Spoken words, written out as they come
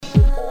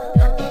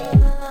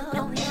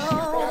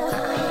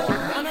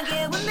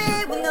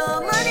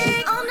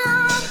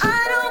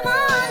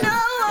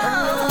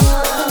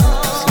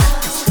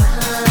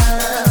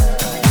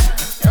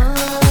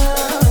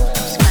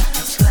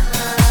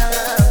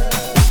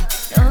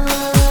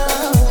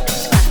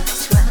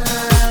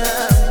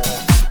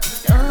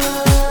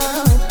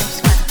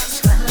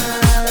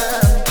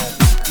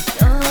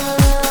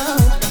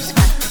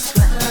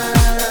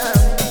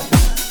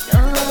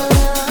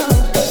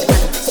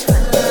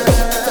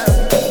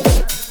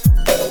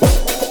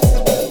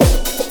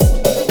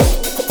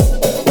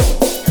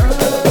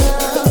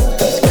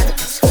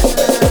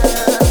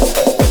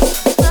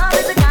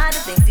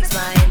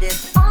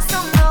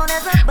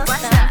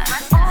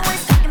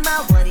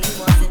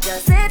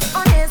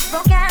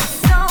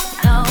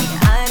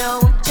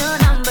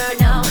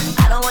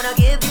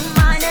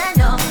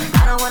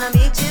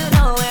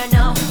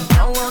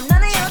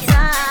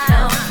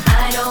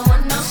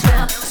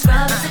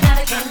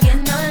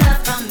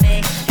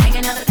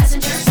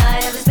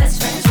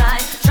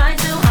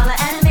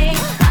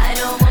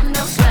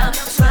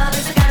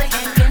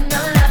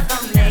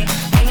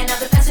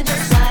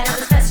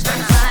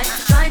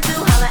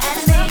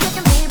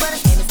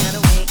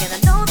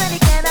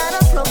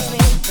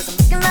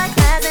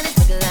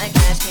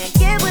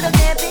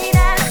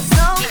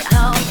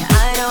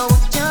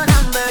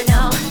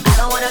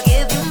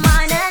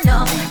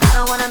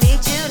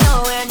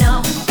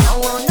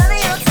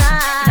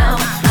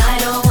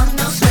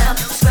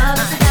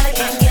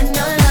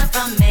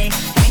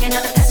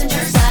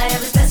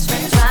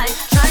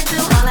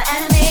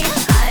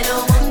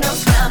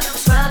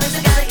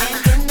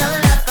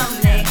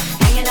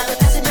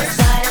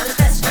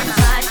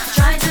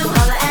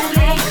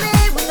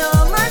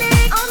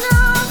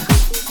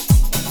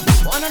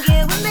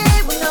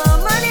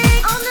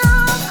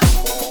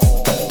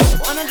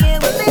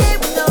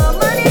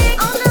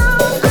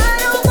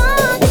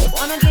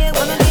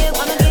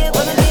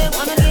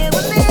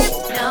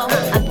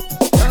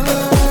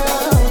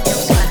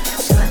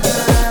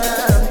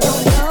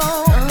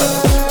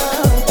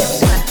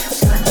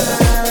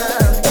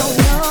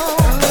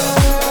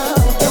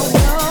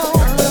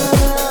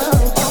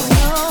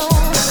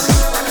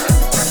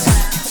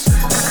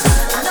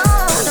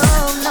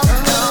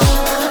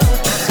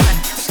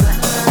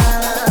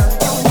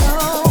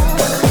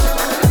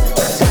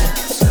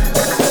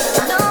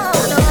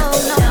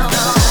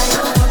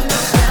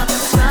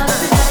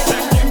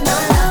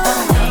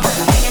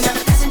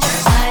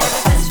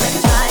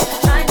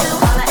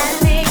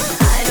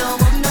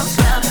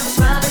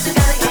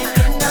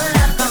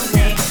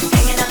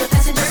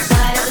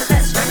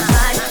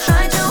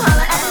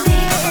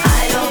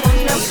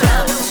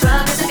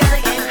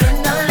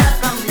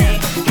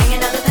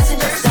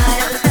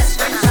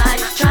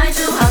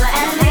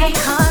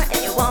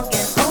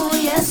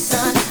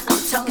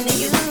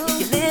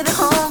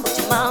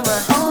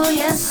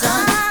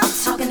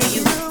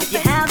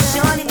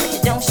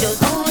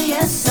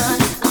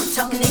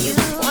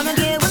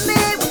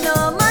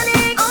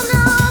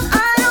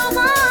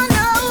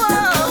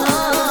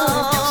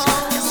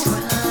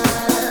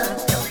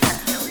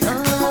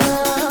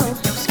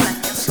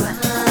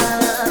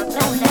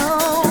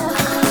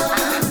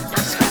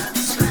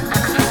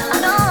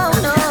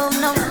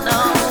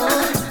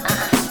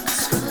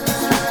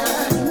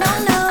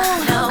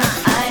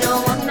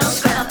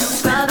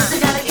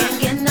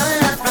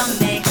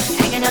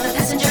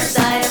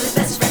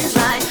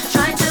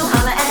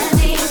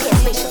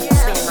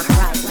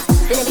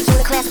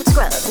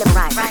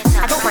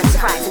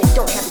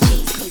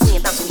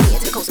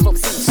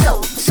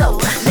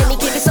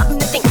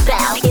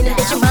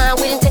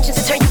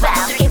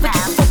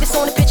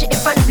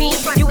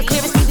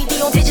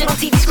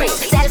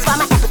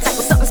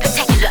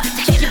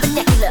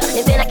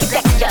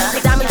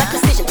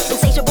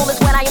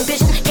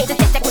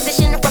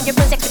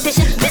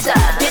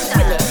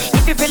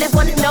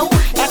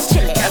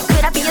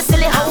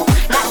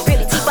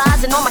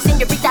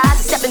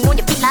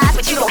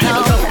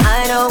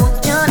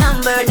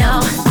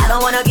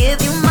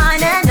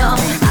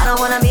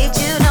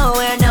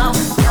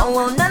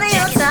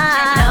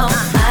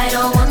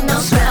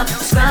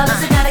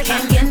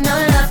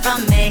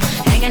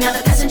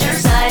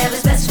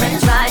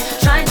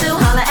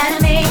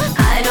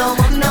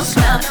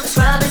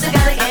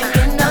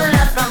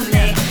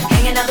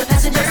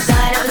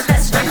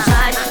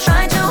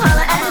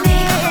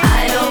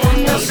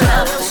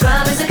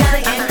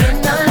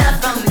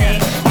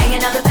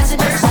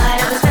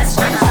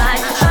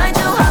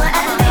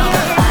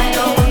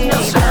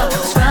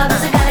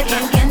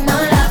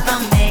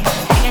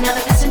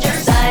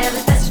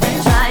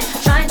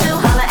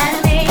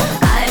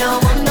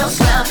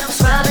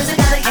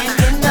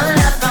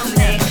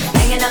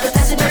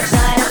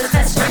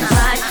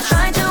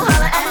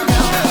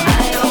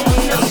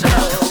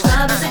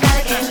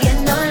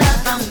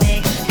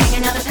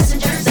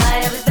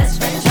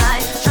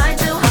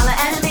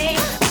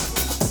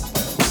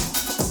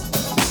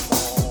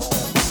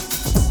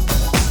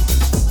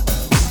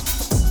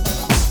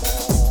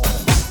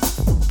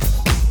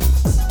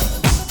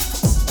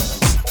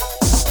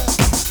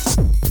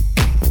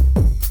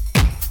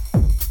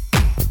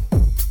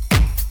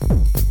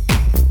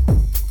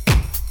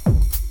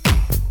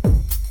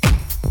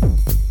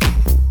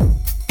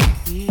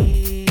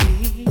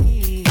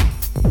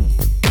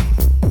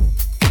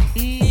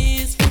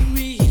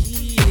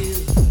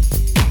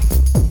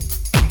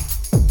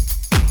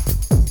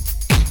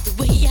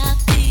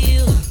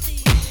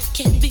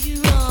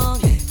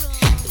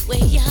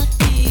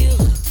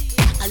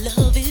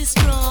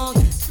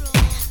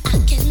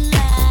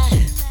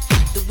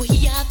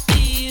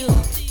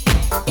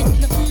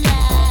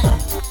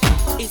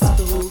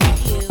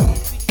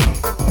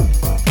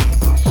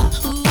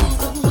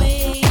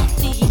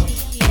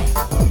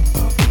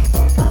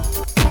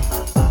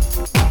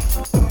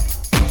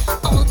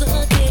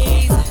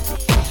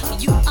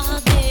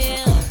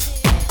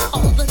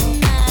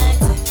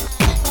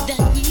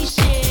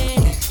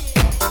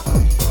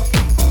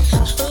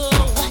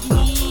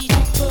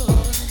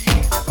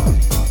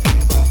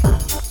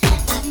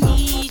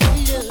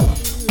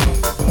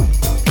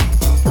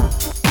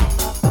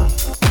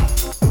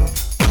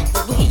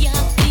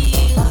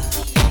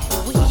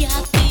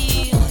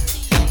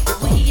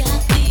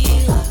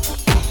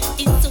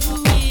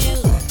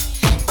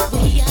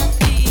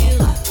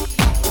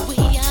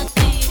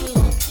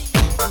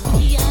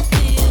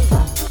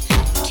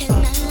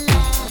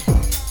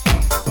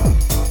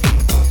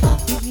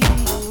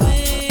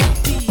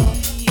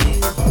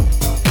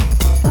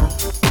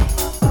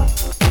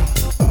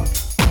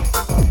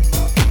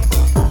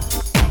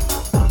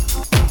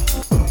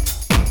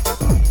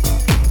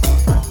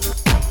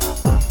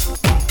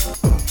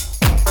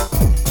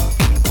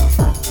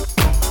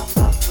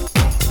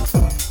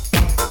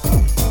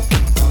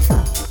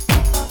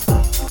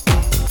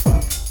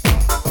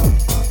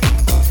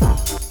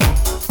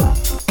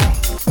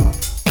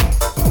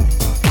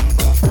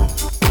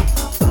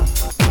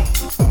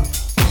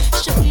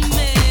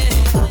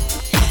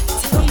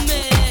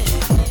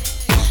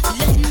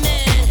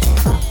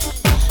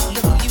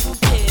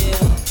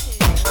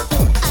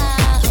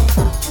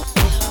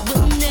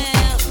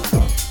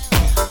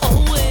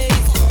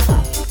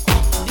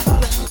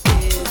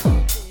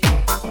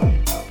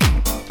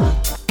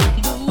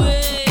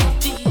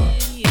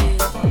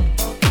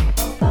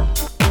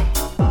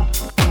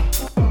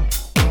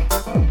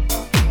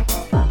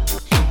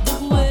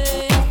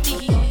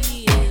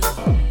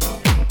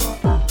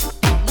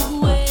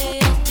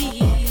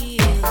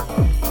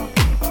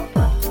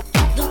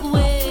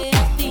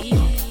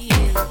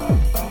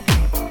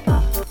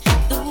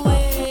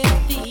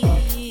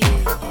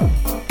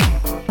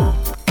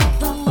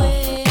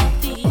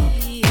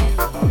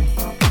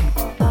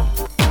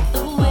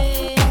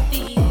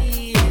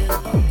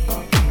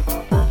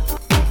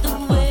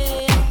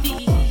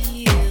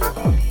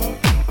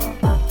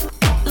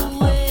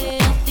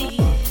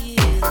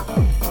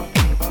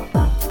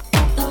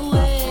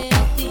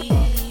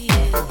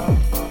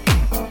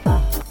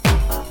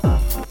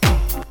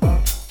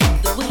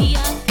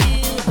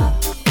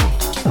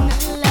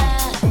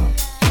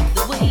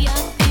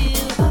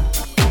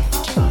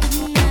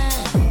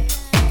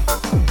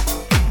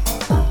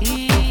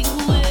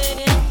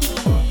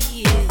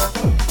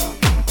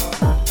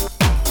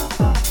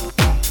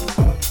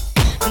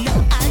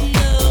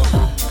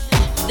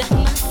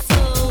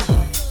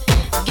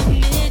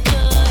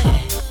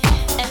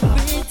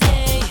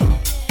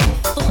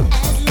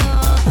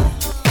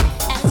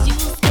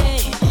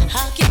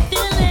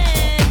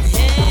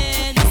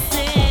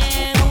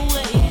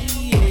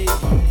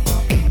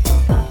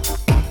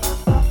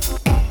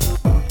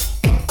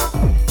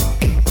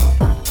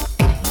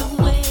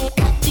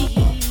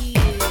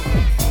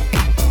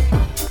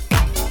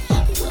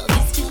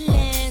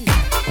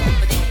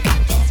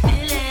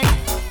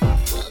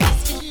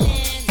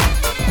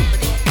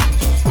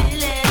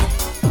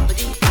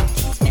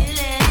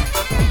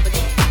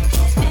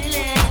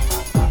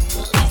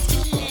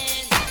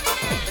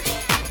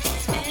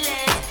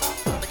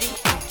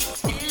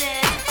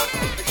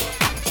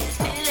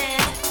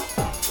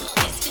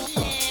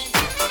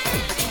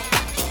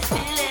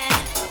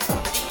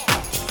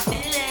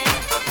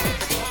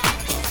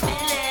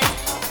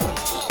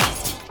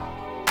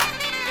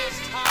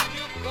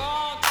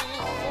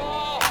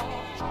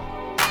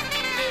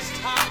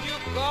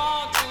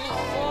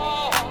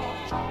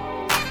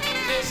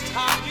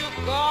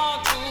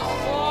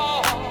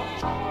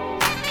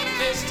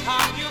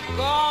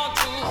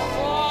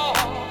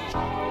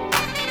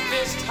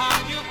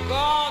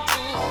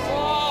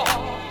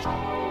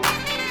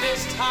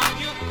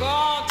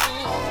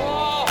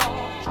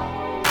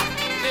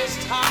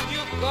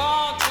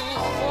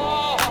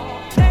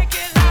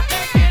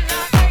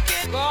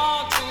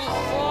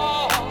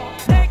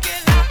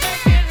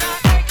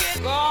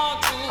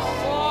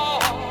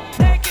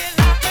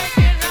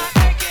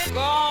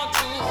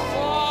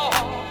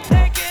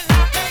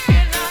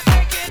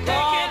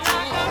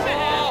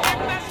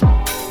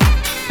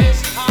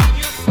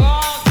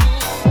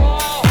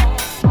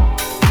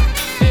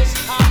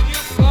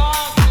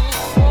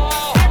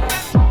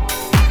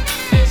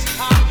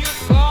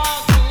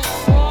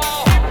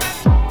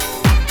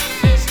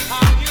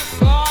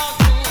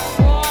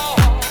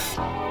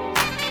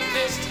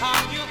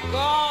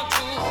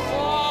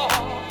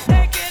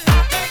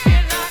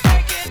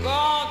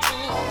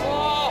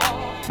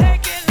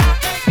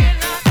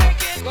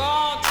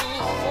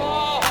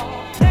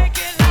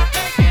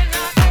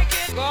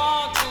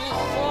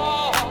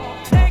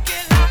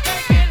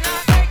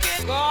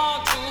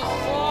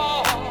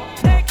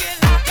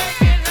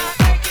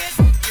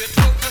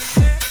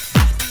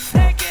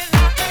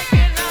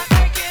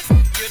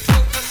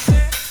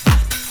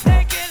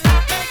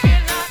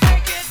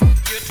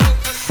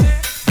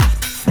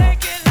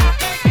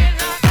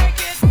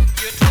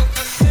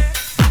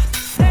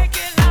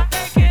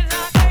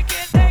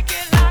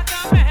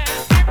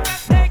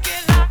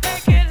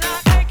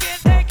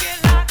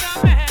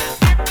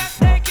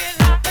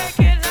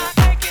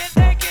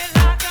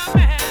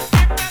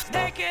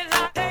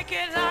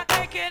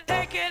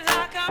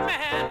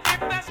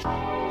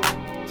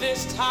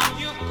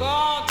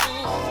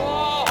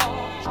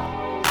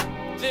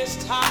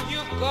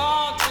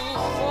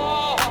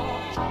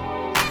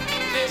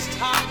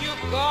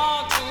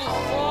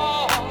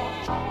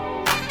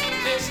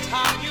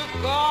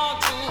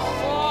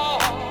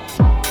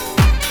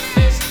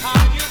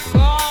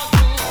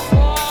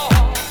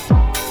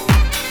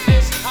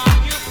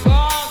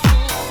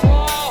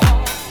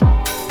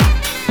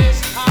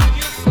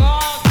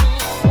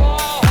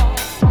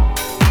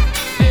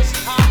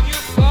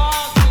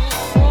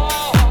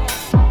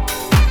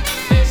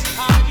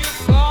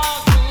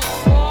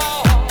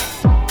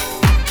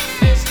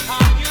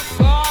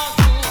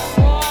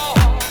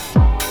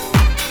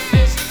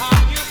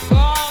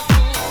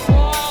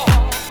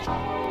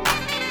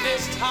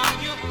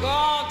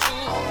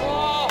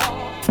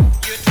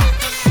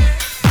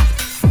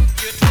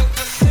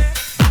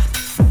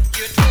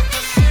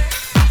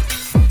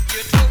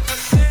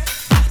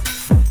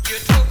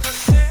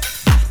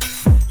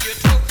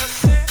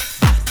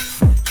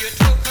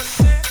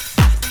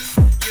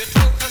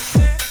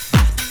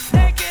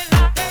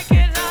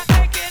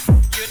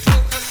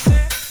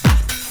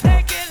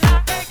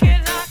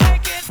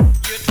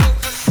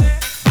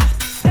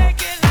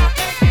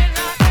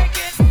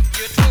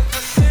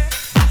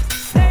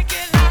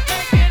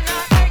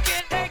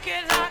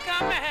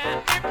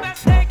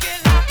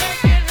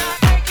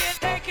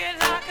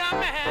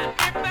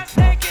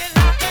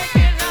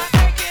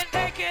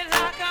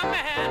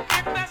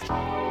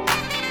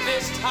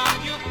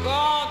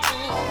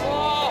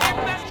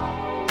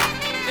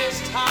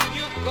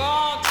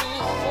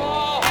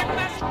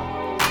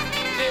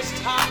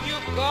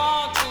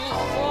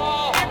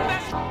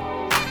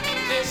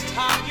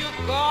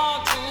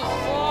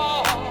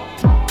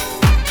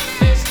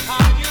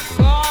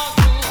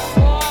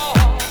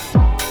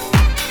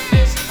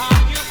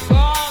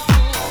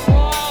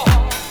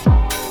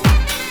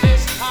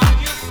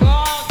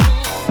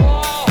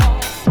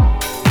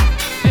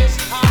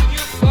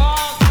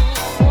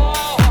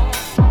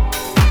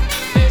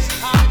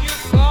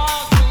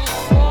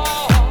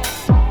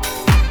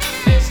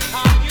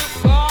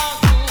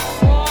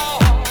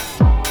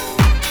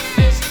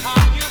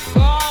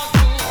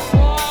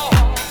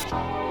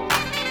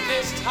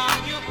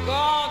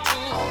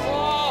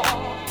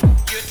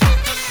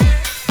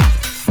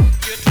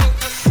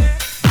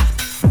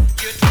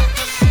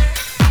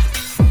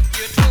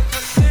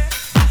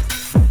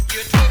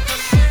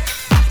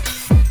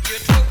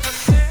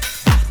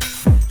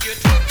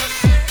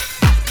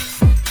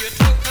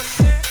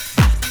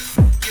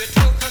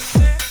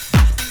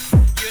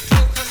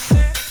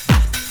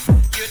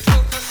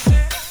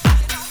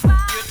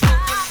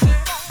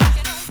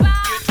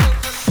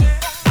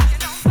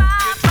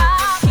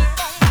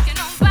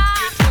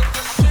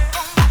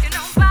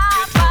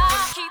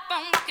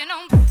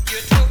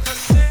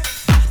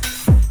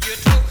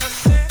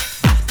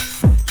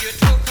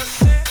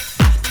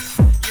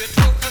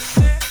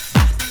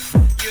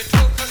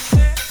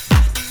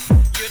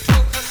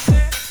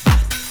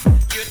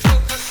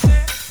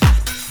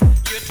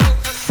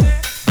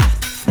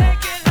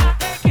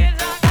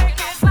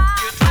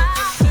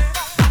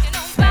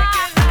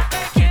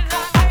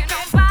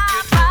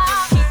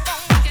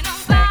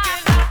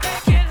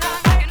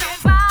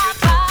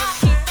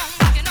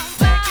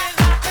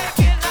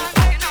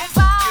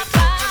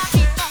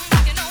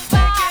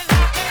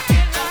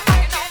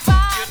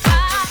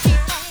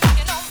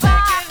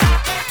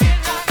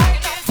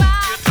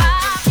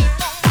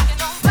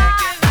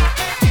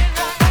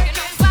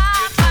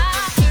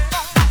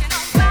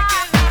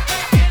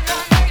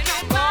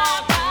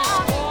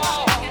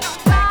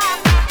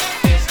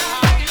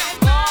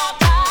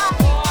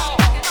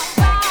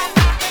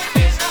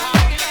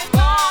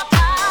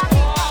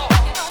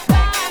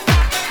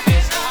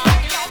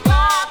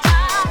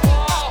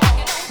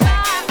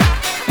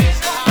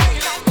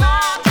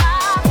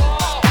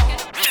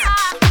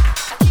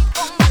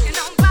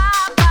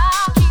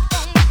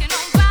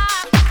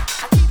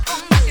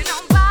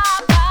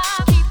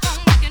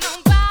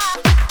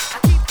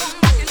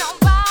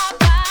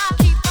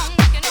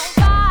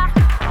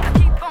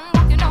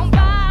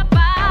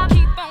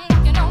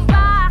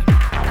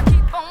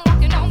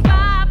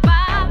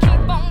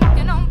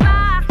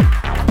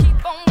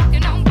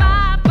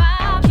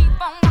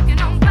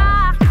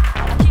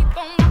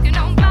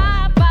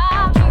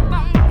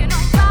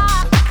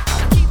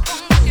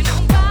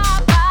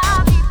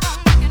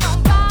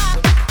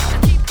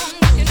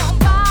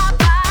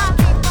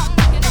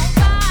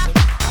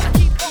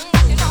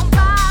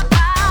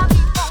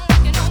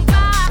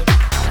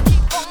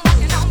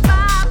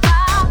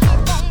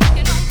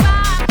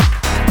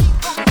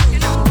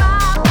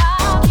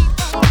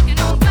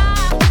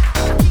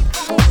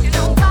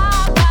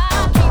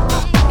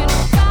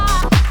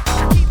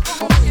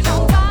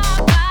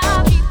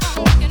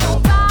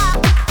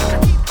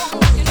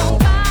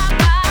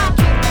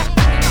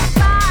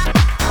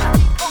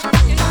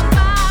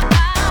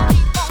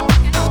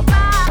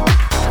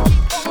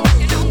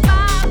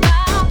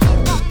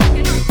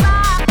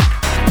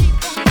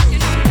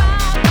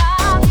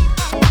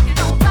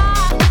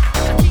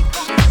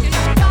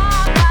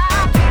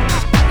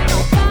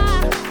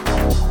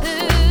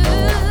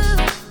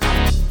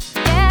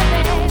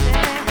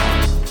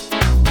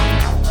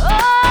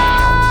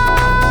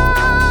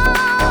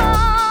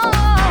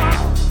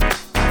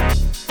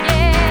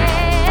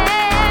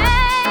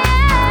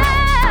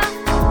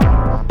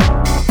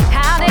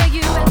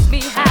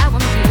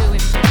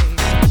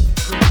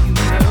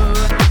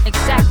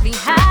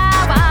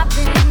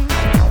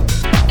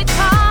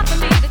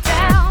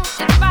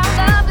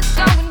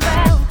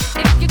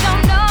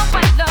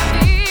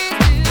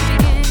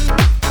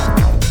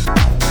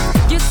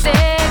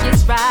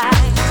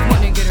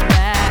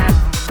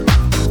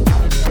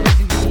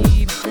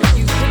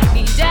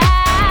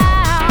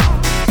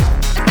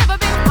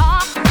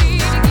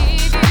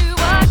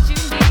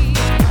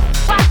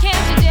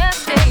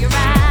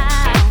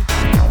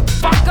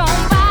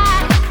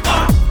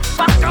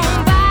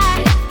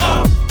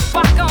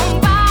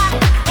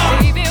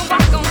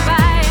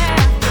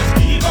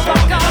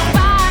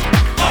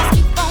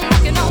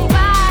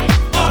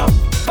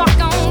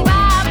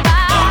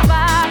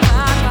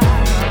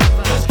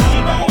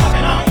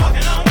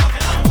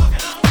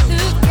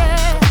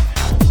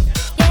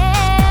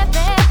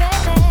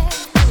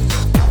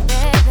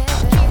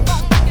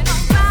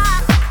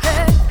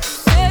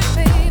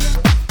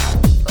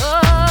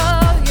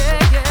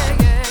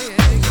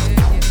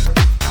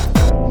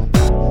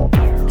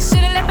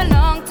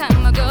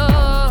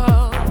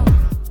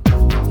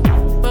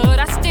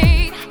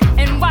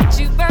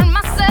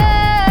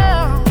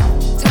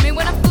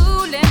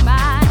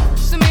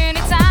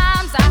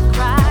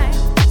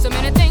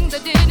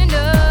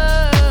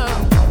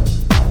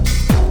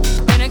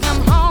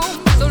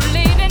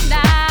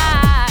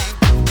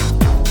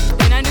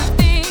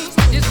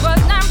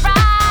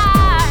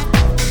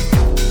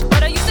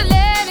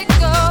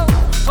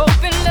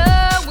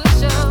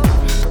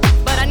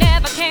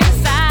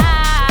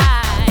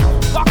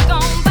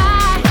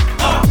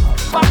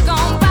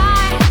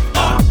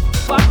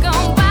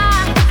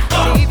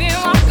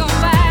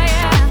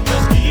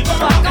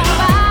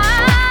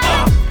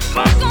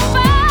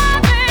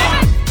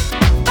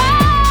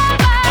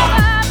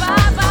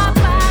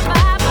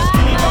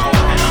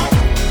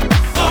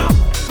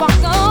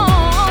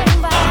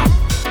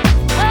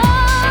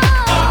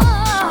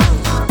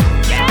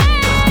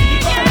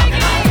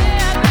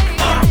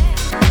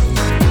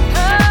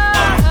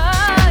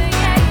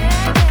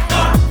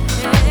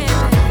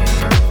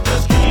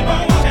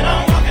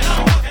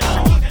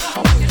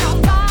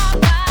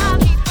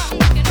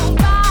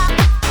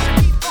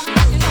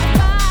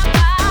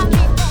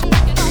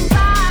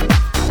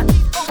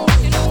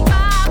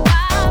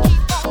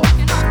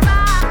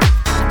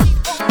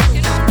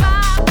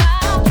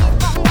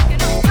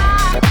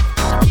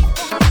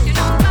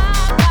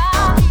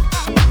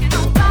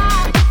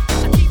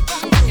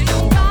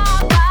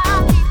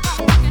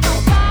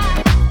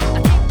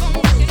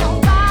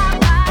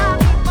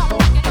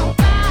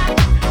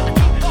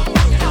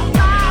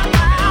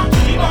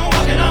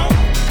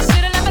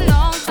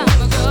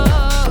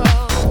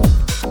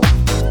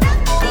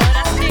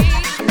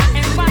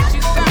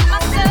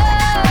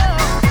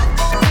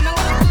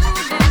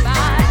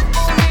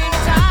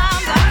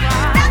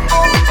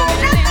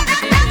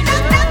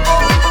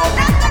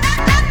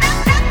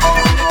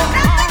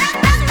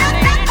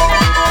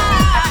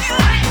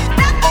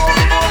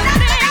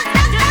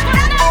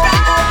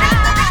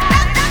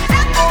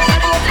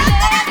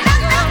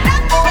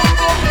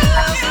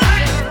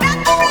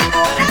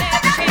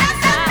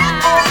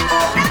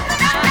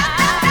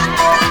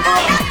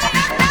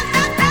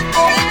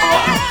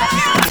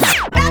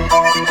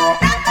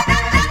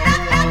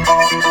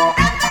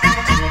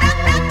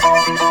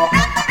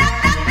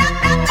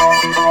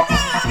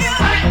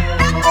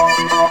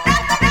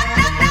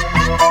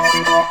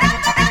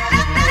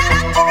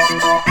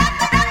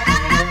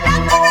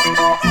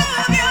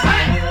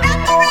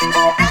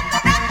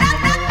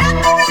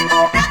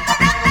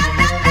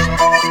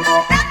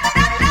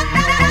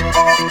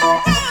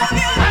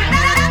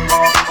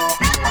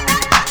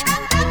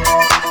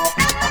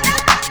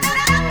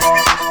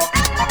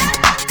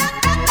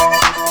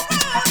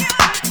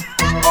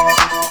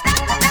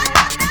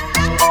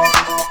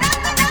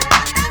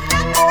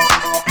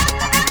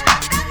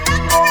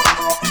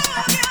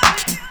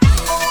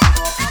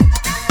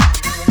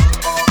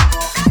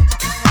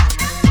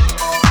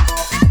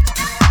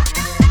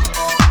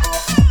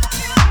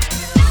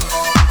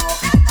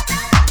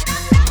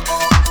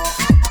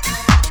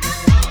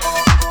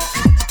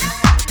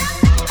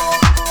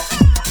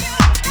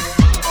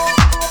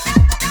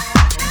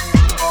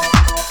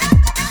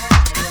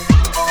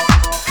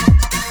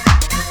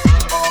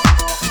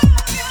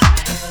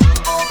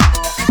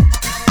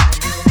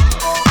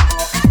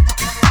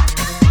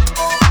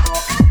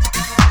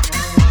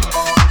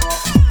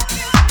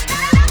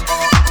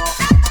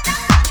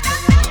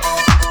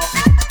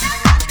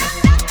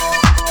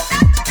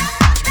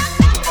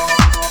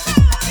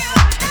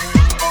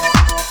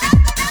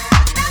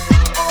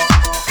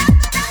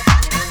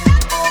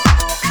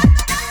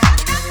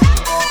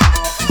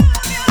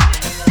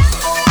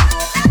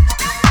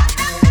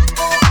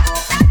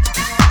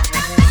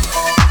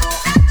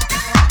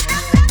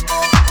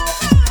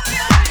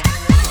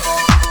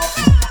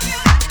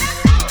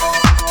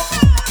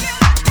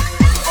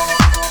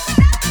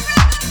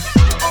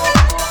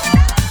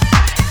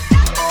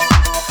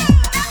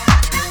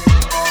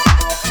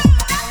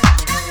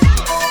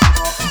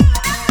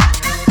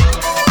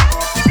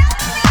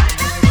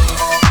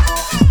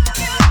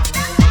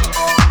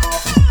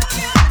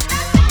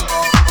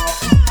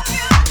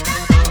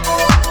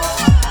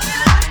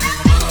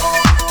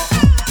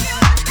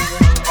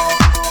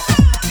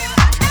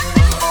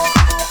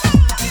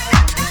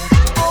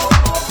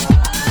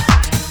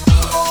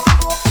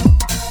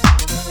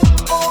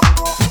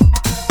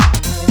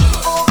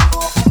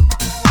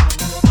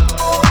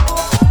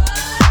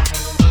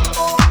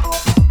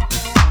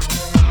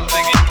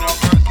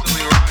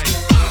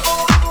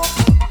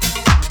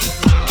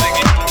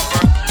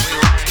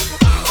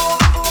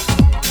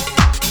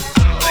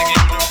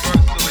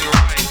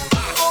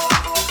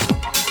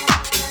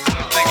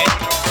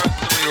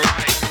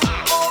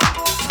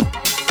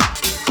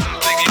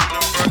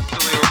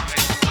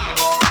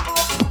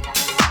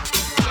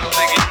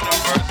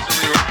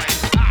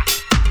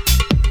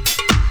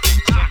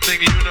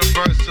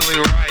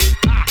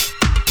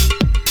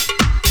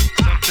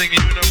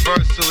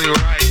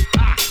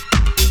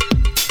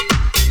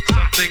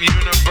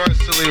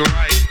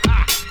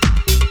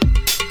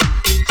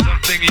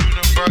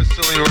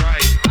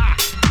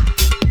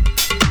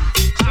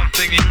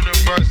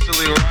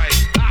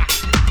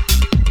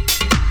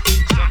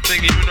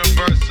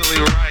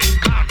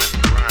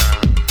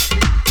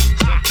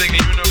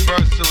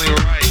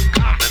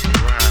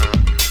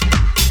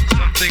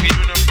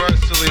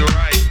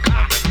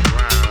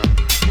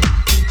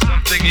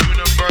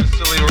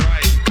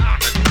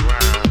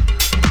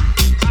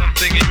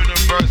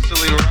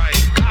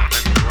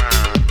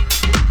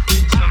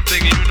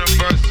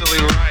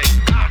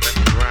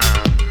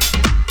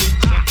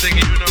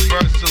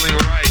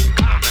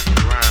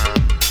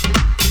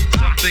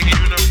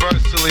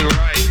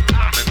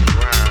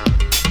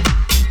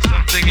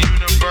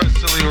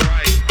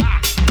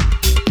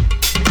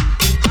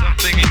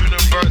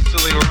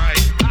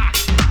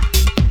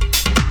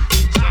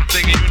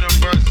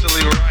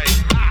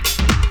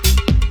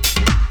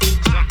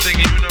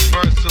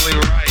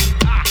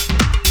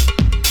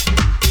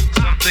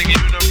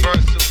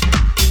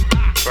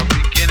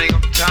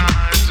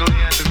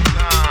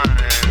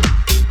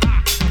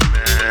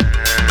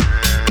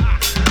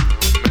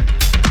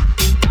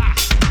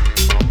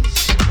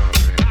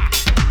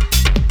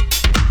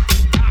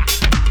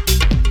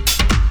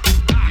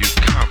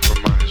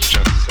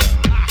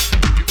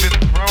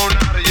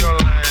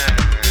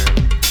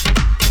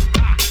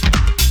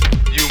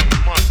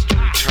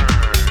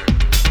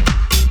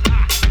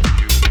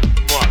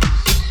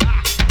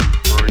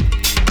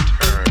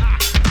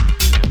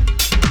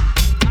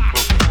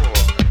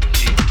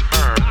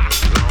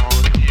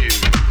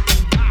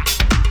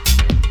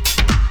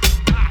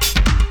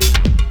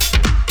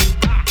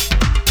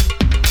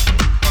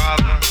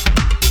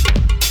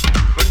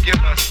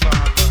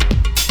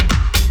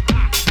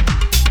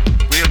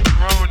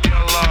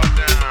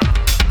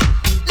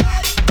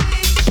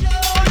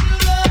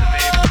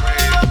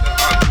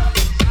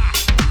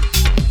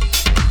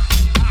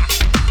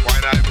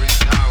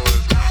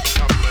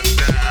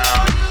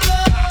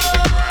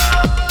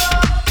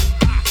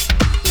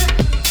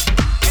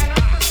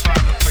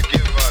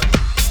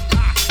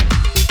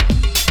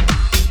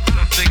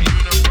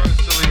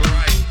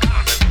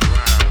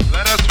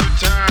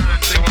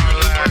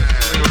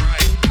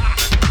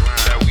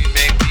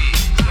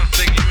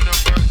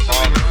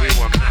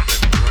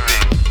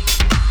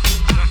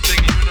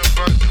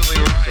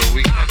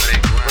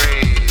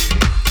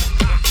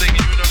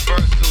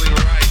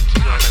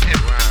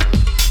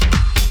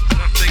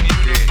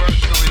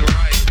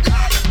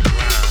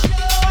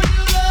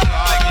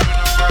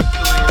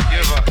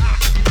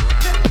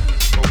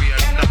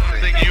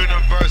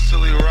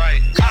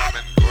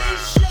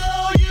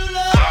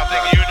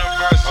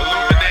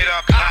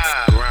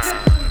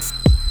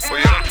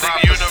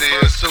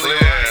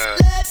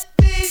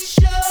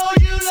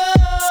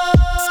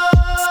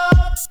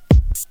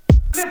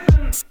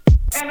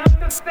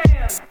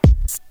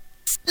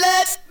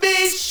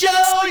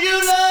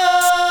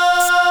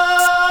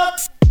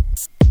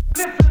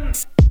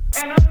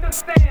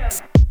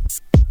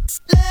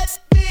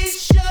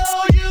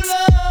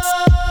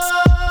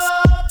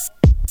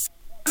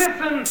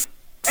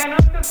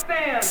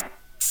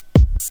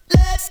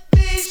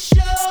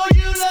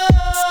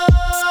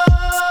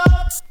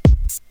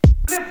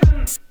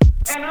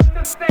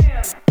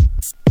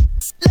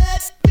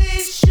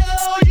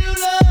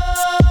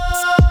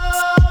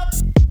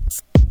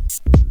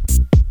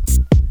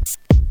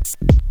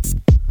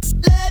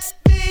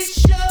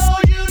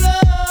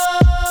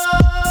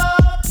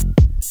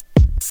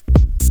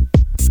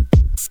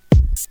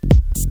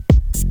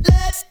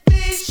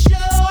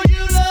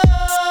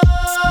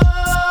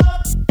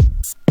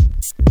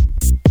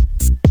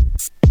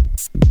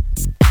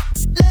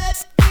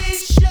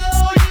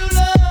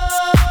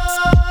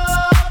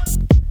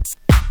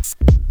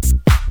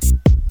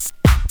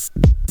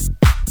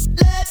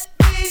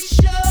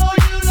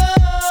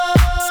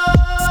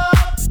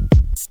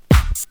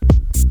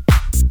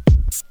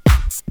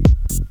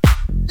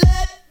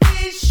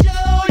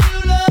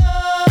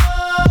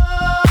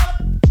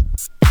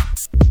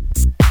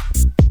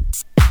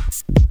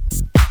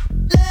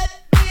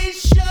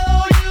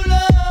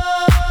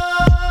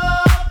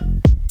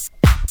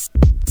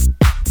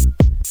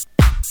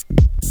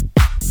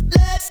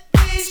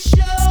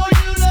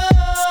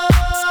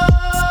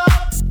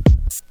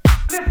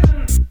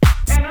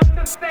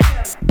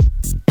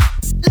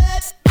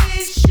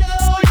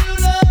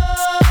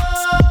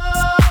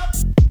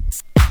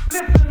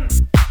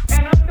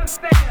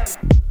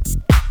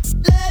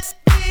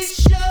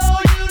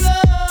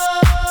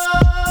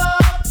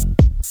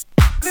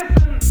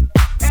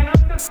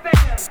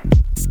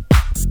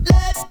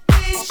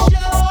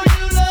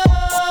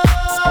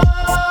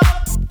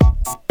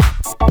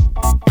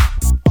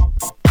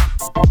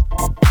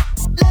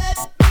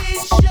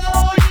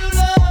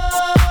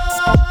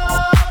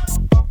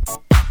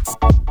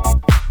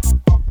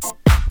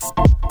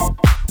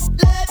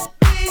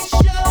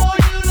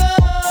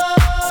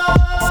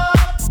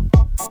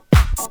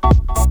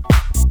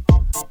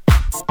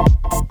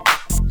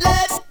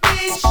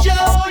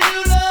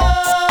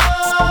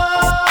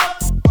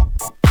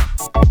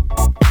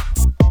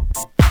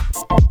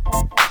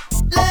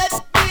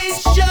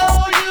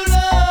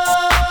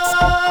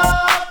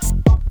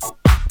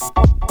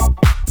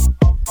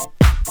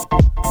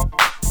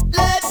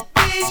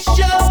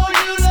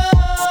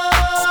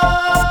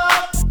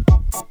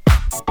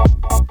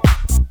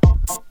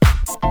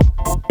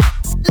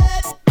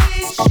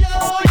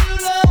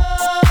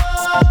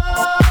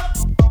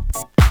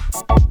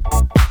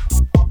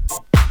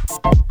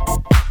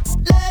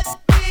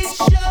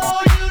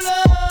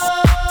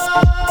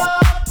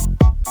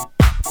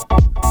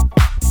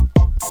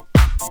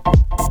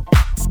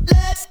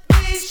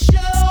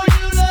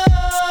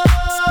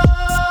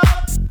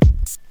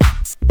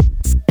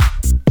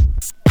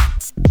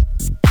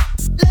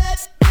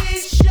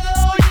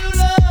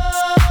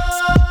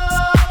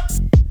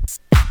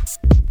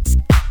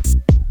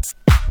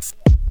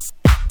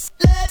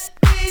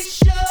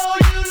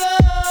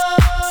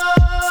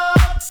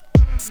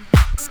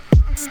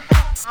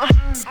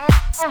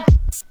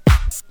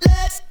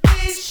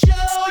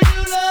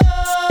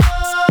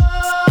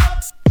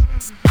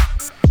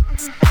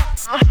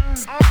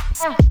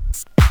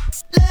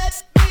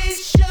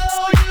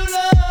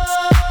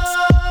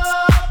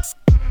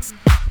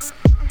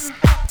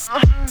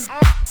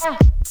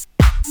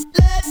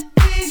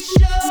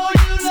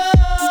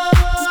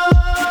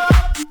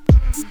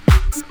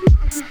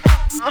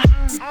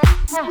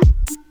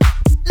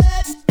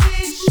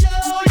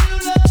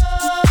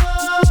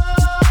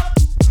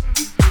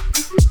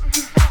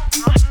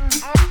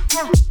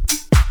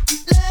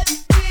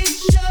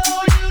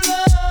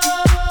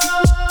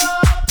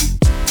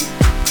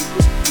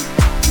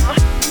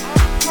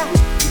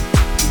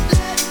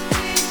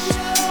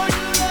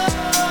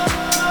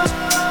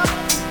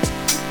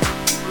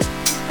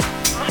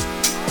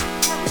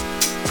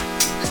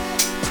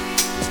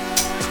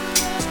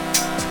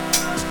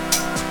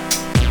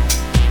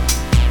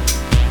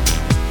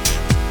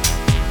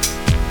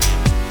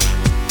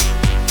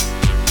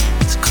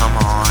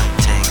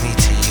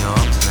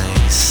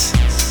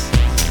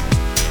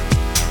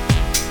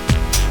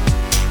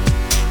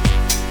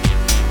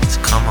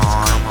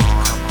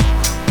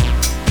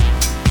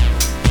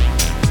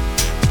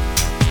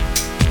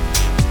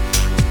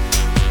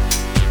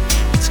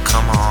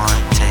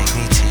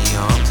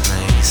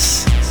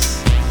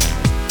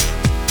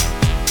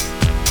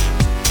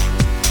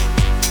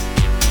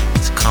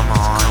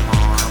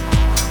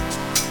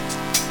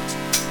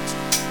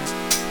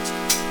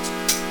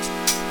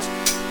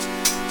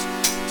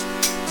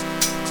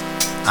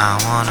I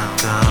wanna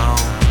go.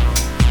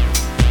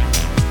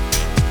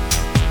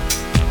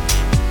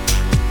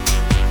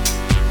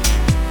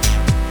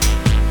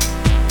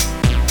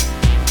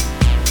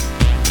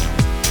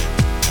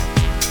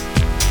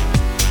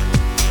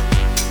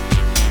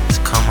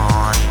 Come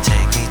on,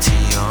 take me to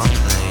your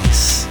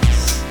place.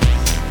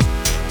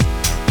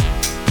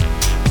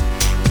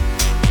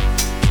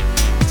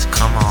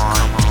 Come on.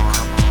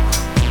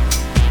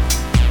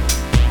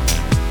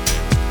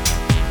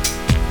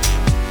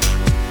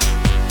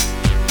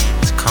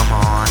 Come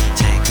on,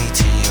 take me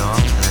to your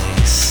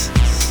place.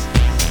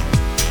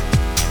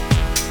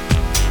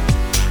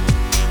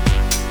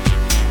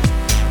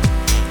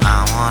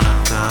 I wanna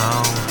go.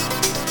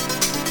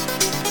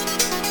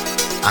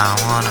 I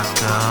wanna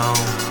go.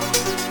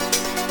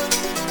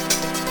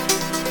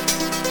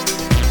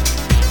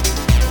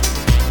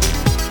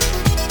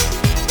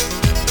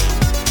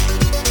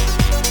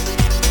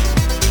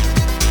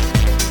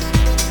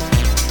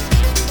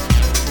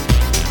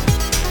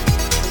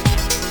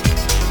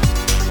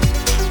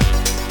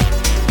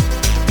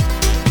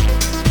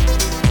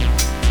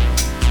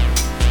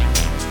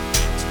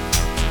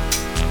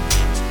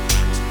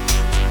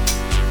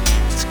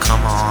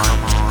 Come on.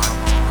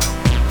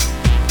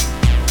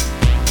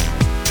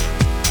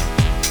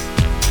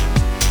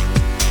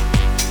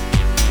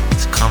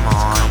 Come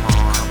on.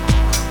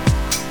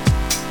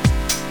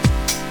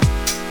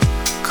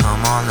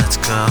 Come on, let's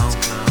go.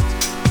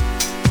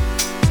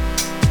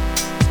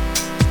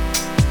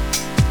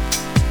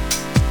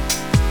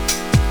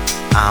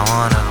 I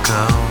wanna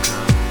go.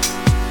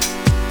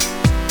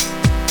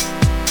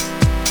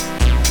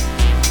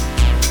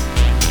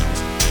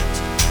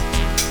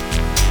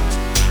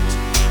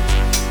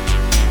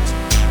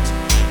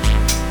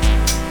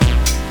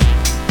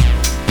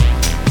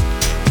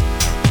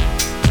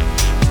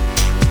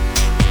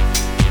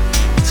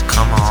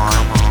 Come on.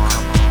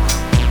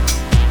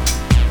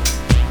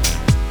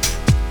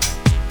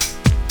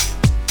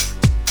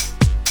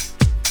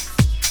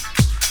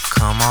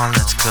 Come on,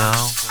 let's go.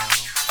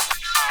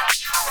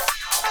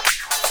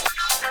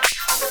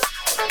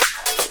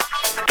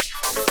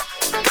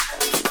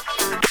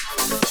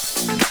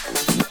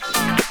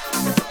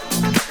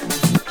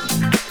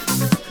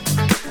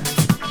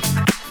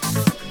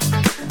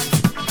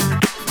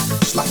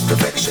 Slight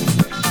perfection.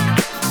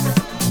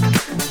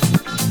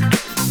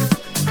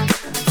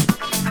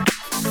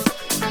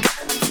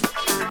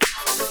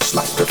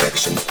 Slight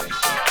perfection.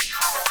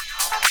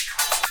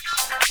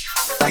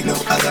 Like no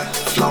other,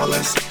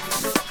 flawless.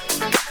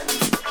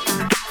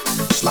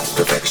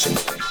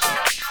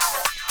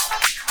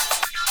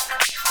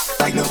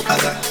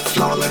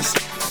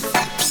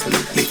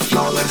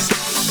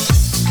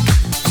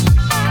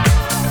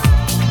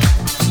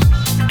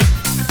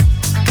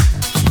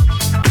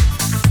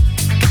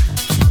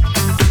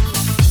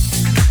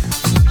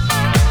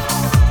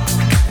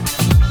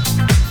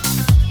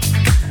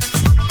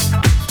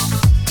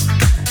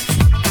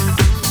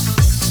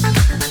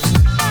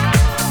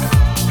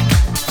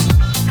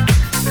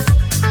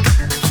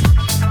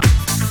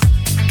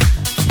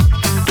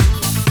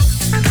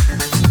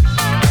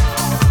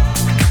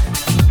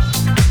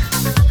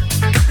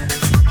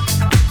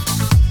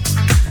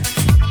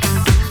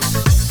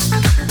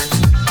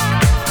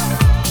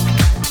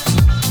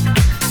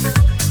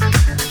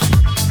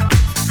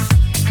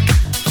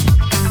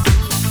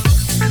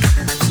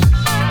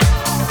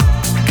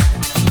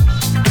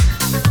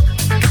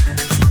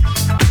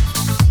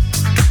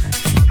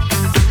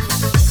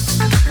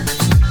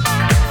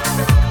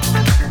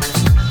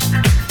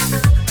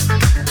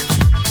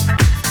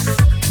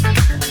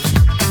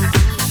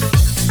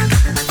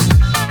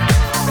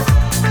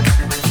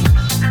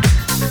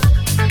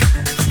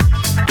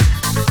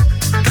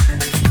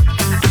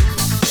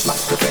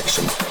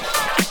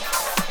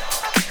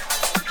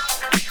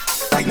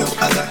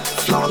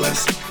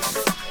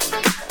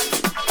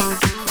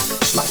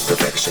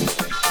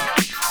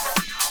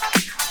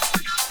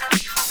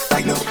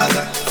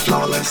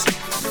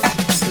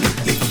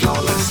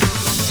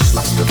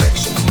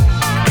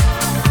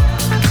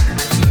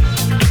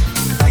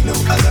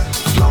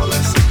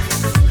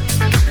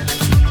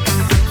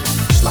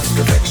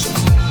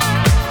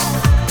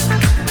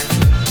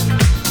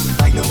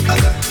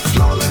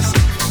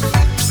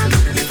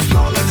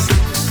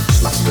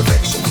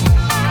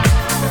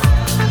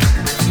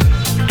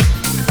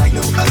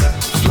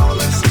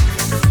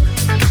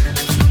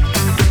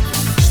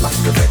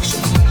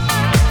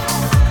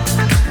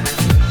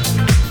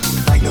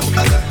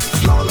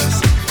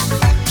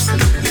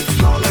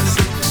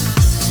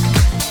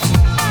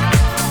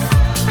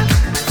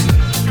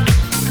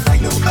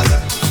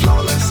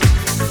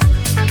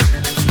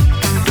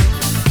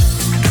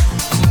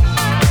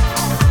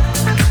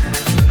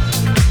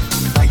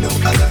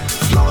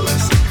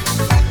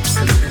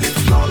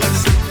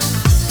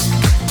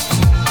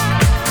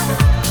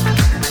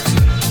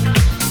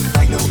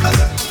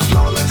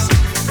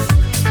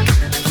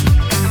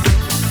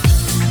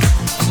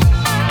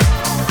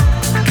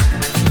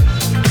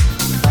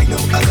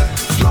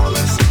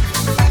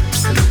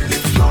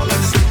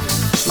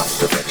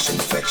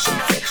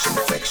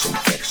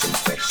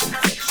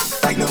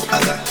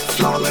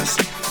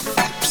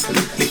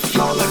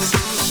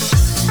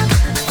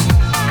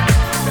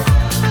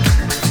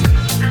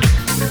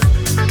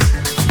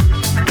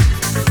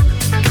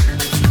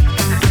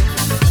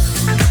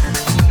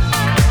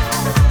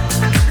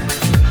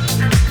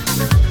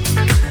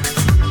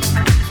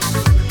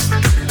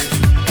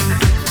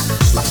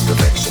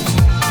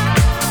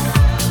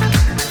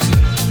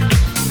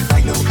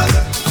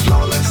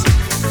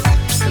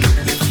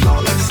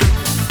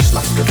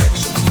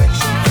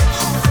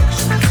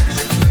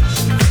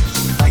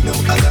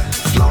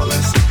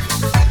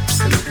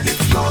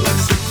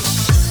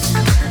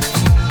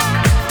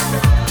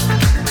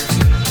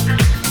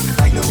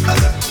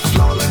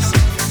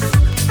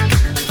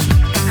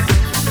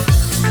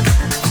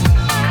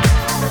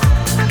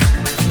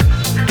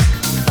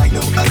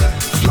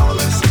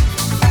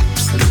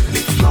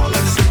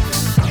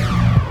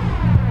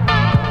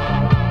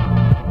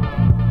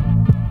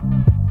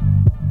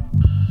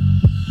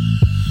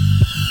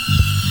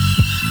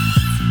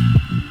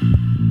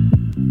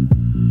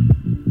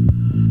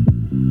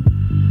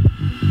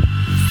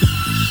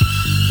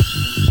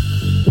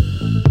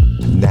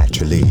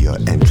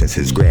 is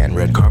his grand.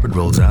 Red carpet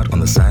rolls out, on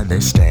the side they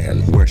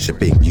stand,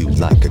 worshipping you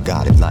like a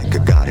god, like a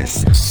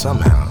goddess.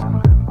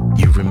 Somehow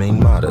you remain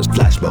modest.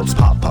 Flashbulbs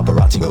pop,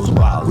 paparazzi goes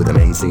wild. With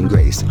amazing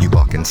grace, you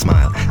walk and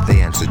smile.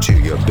 They answer to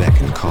your beck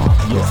and call.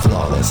 You're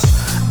flawless,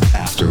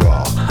 after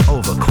all.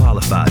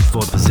 Overqualified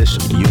for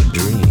position. Your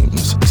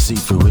dreams see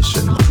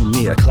fruition.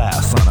 Premier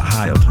class on a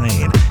higher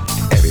plane.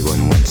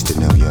 Everyone wants to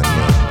know your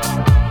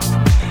name.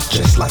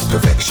 Just like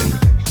perfection.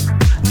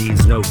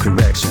 Needs no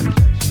correction.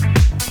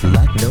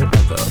 Like no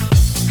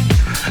other.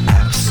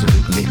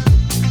 Absolutely.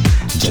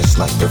 Just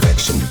like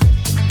perfection.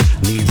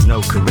 Needs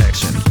no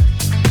correction.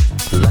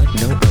 Like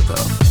no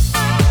other.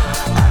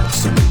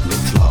 Absolutely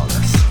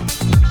flawless.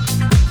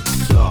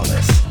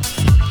 Flawless.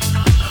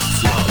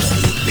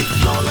 Flawlessly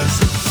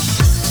flawless.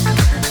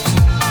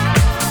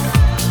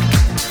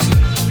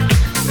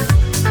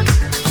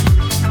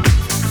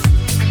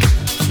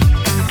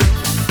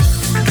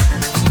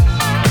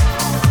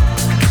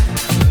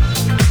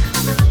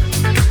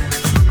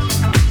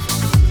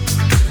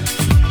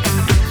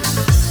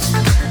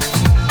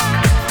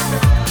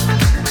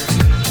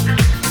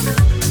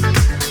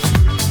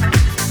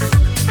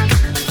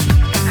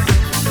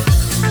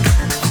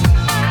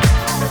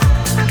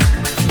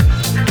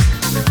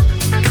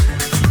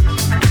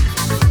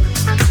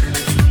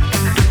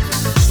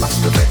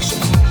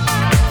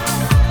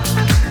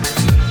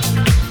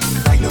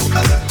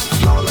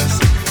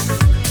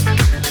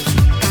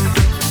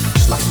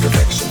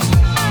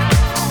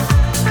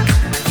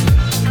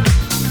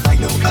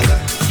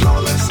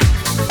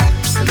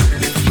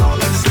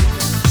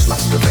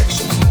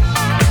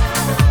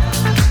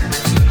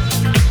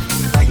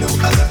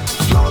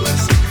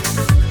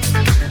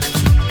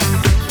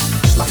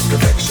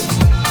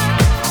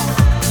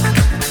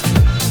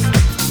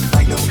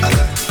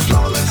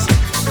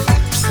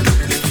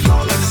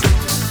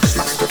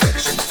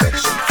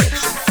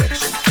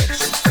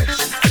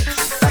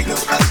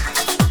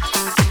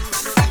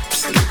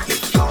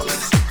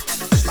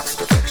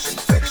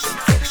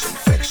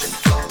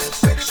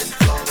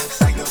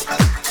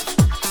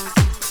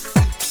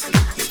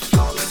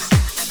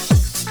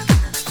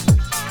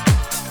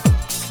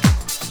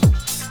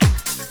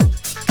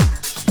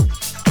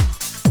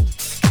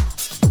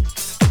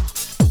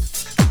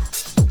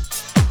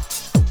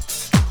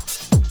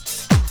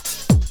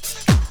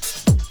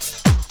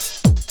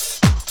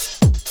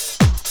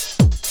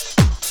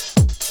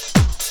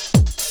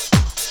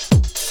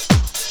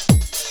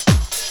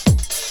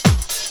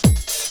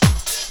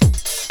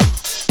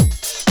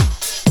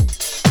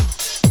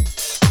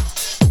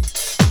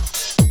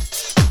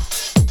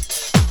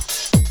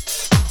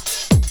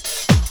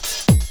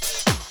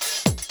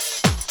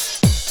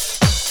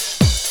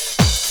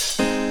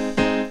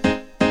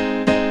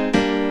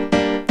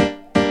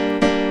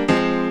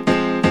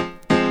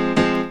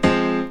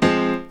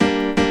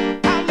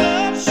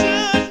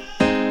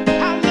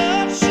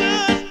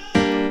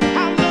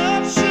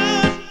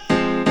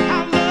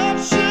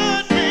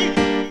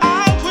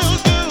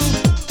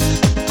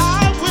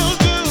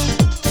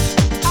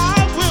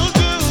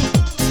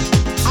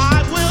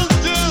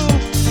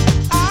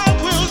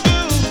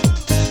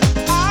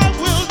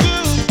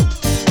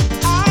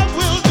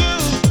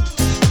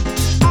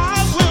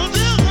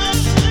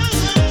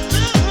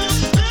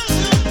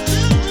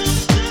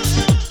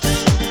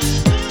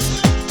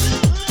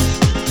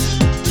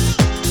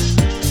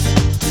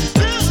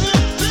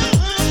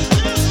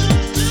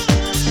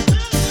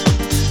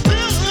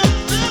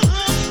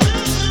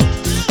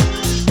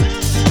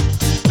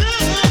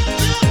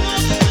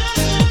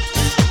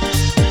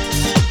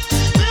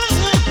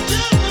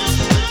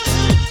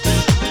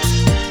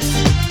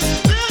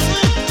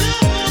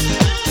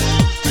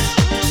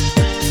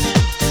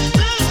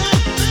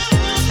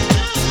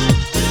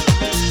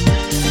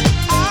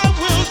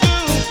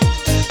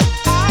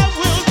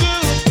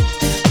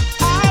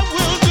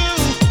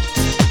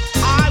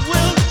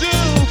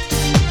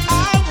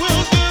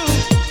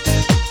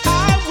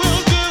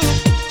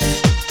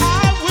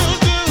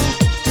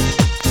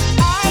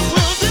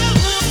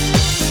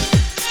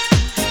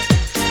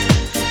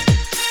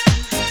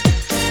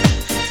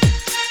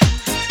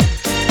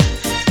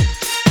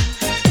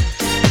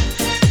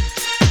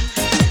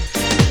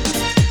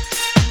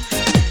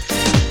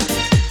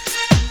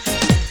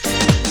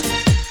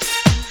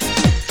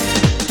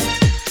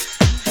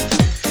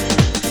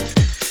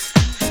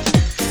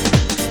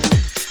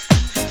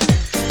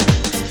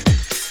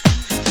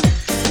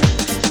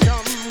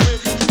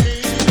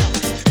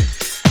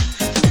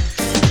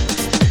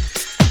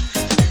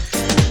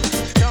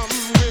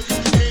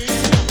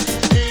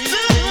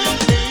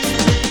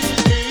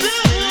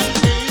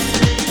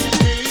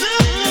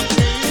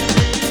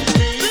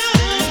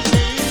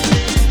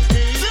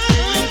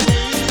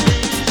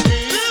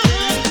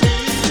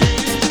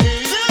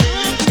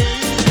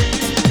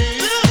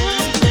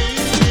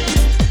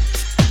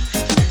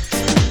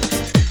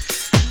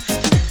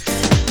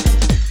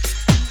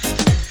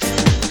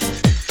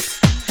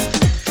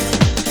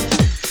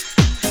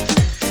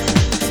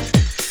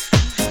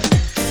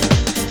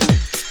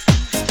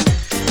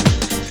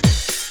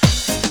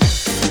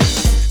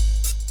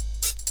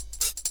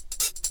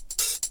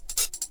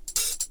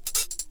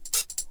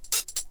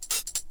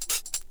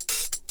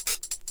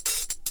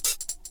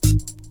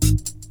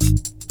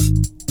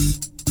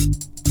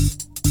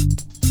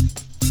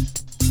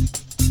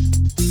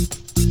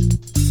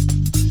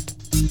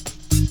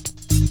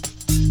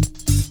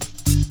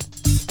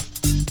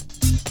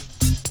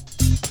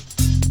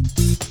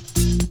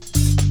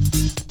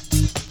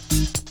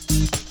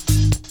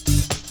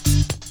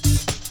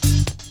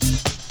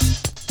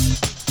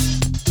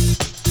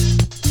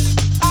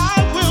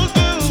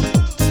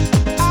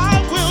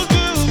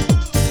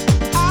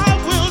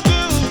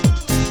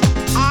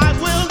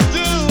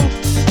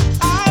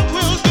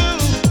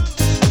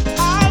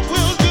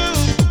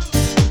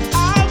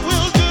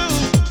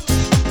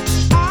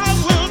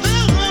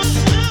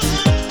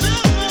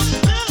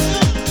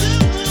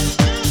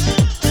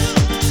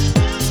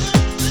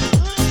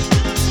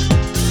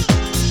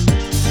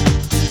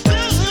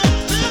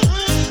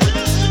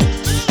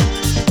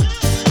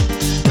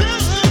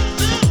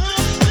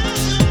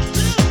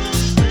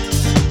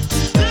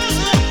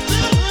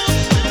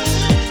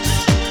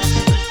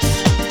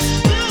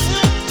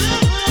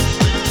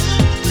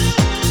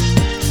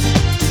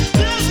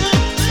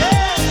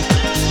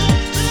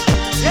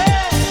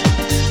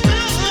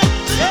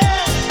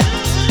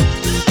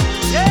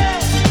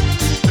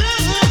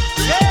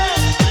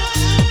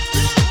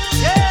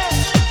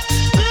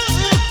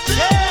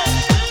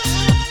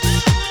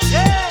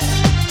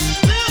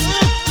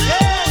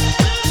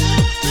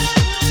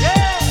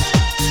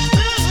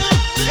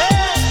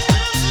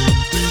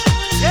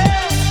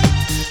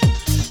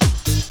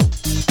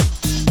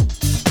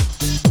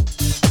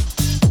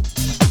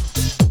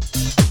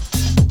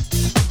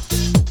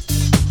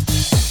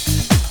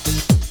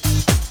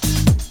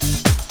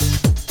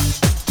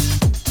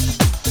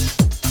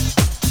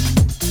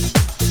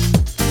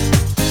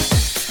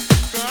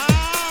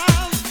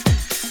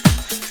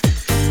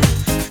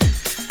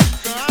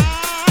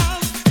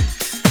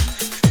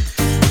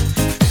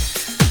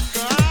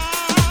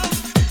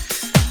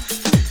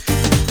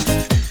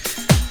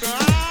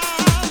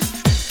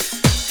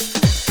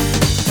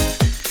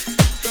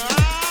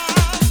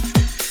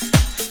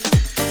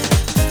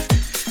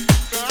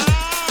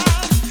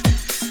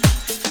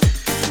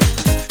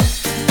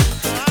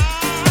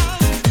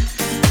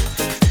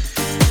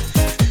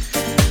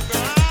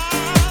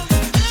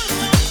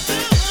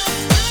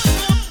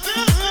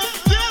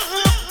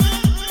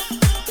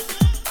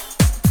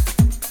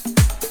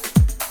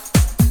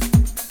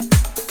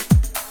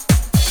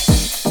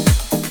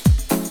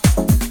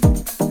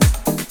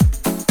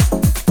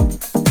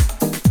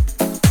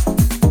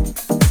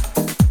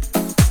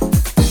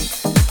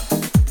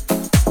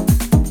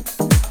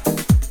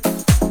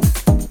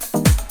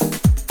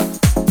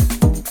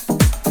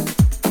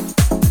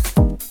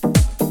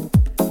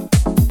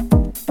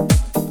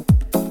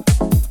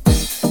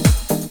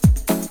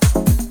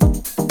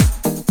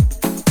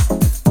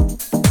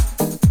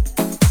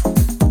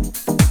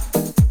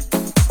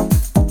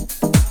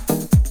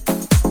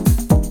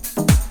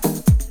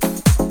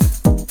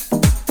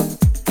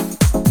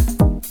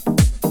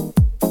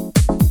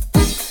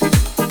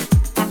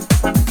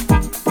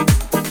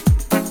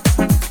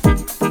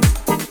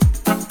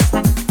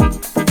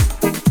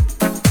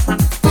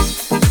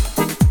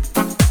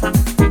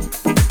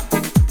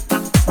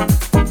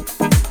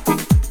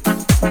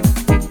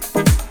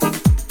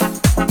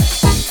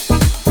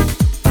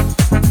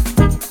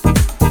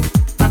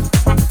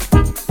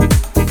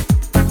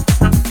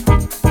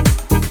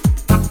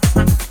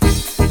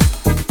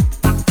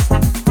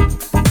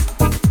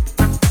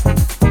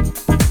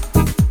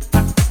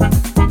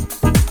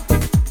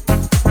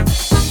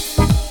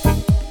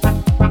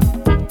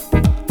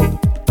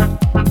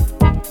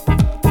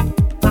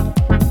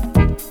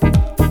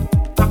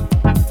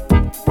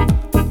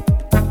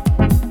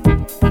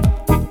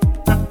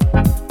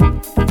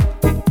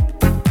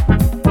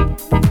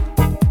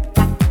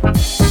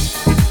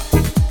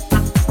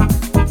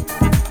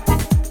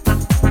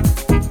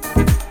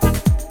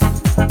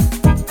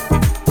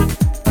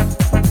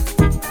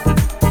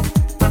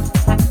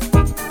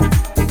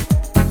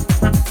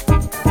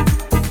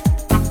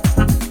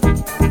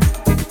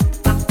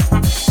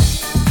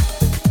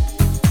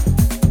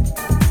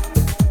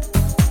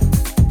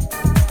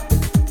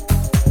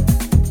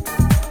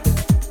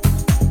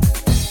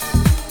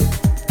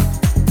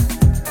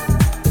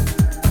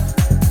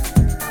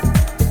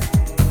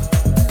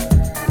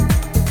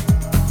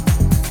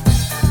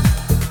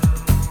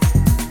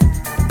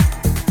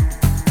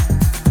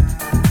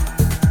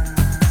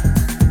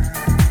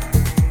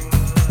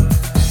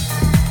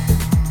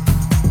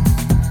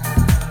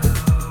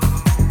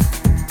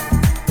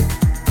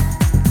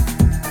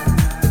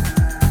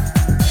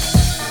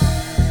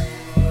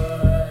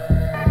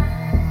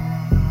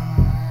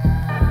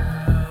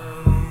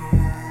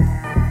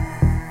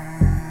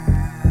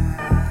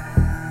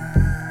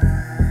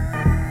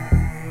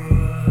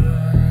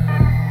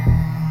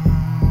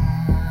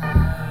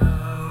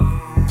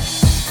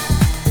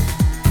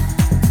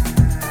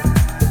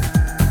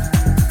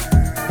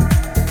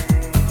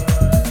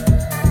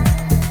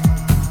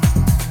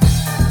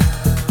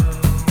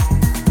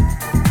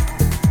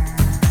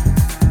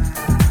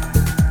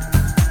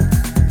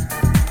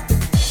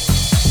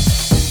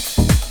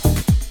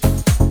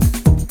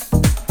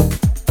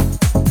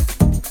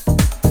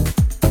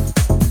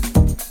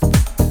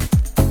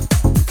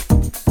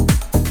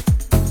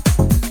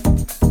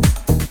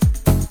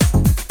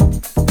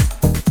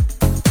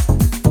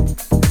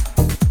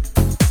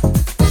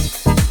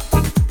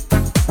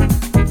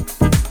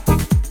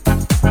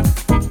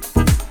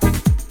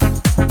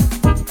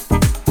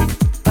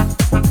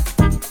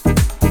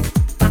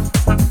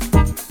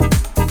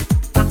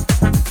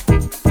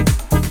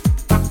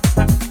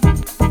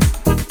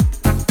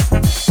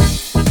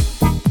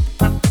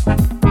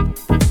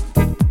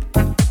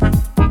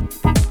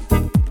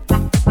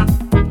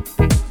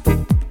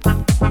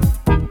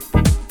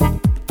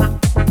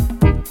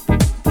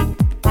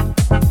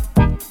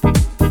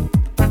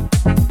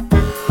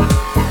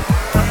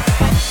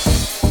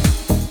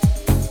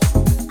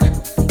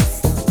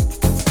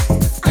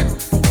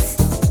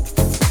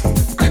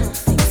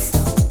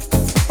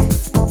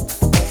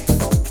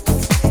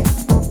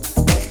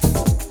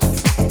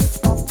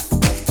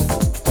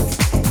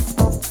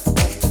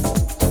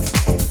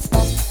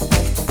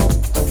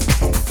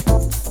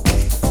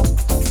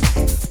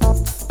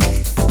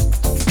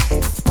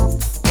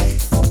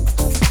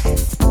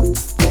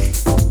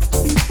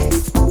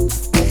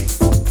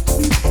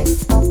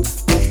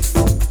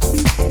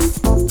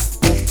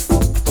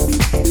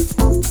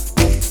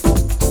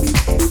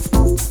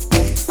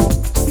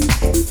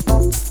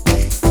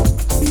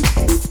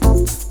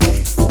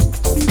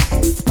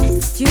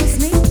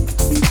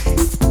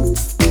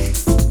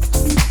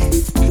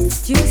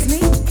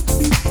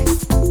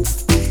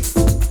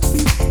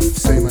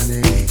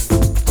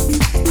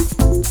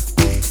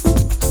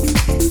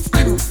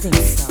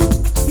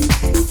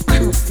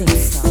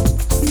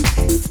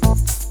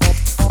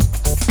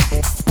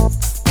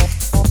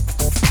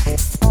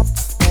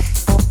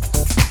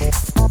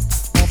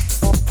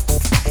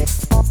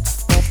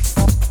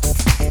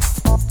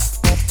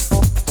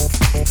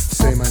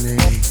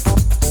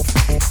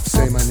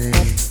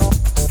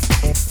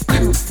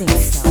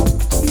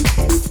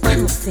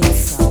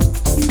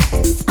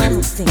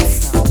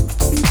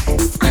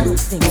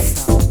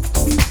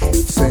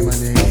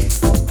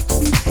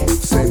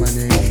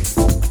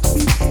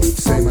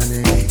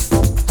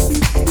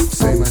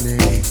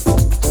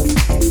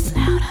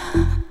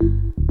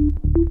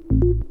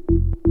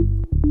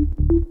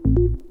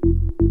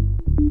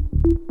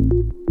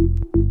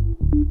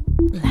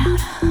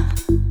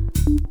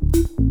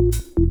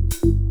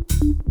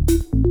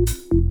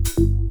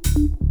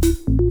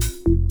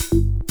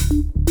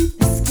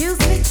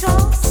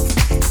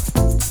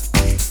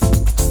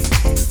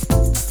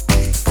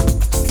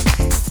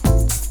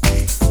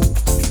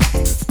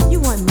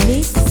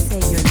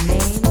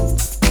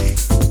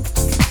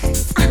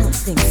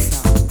 think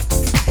so.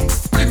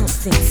 I don't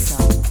think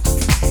so.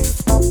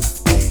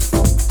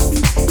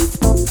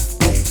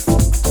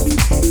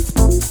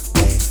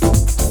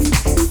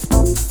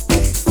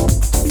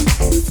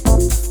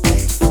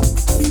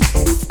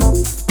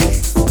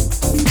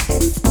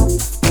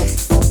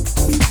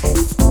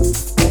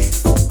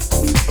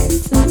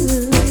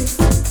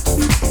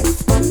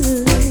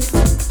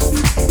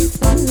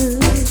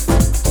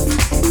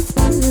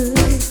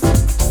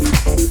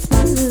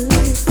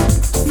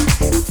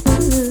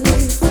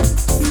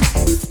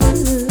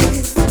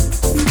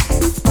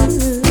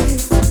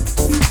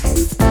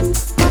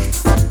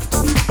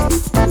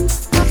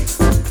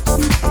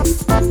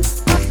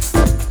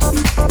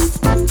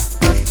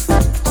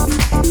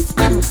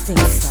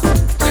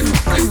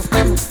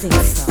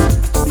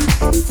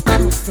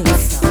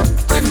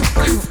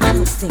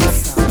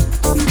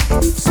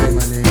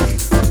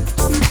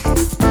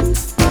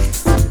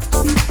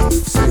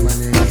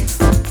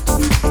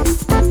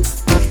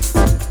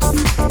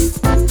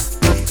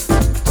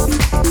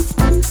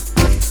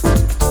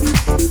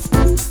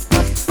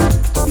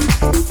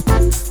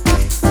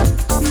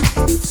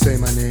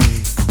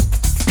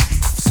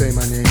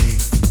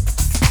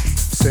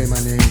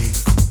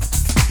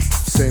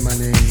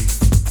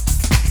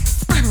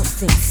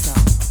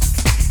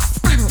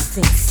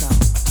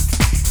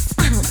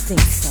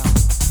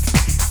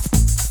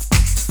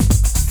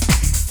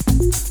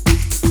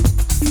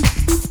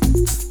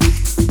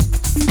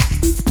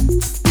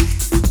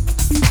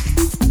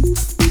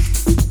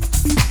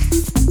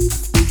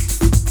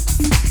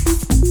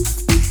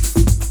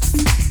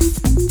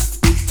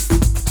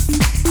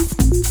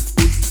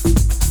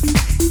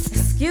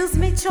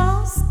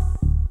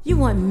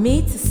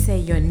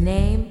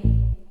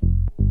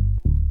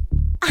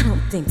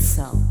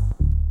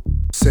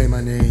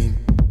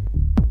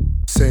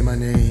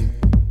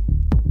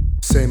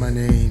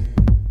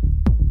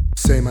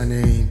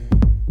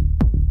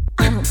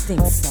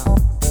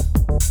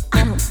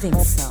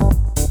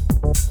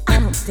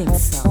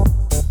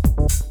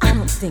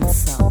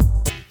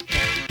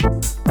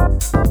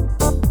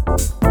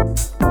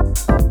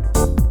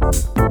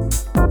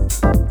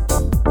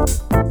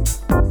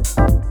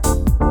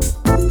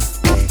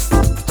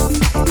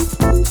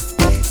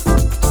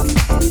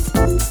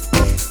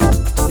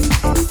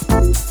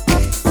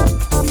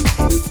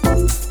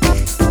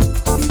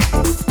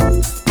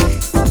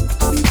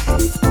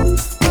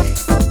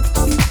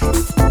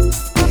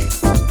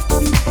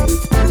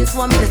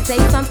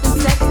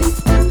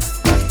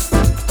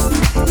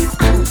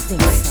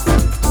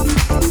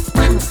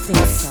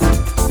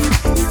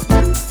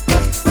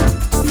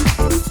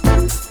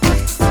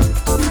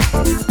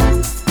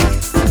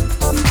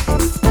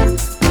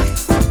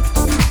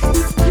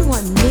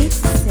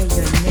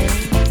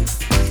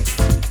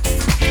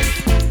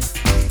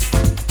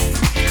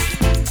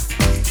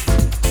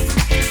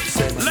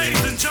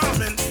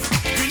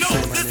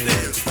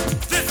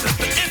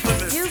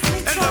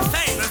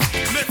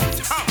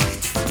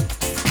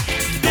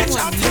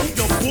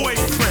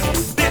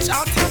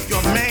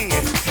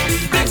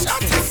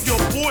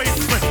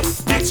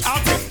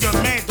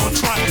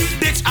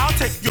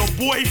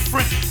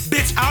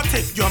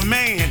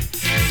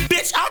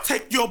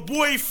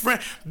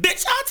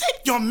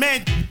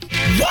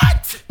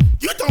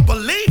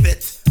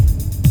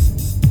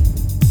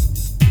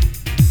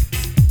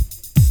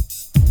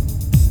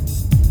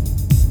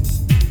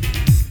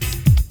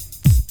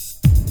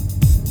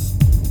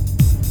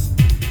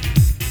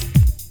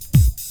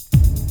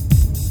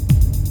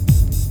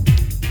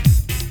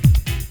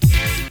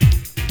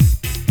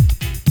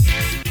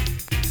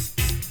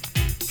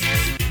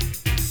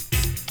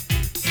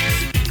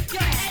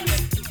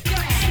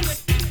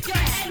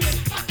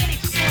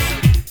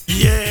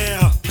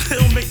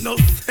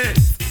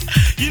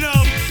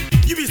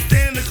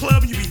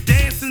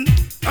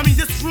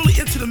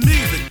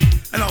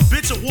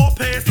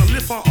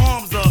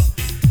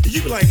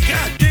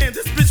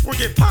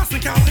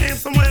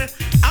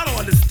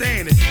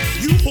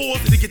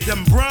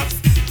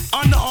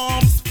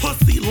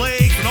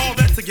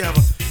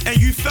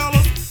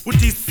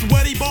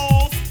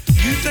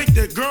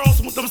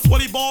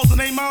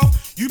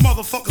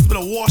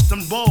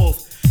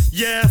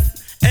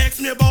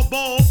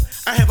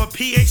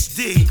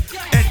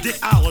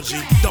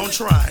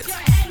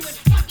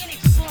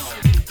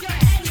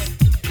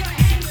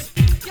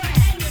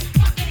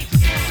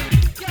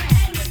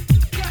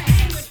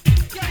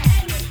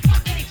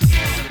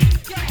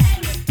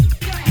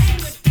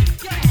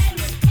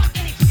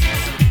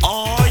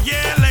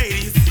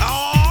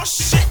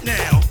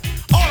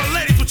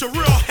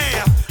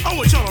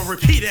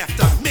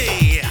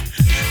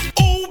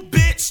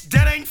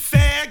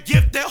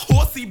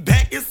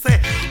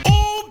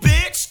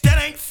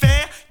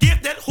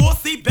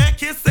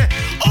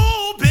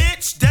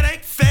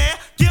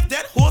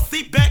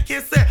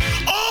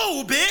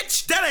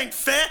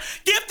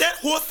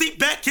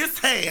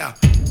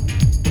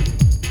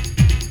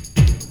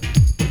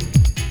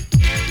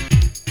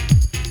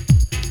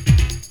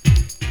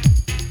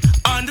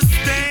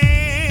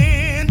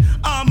 Understand,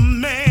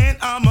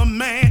 I'm a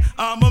man,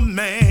 I'm a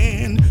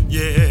man, yeah.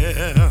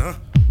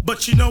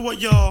 But you know what,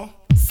 y'all?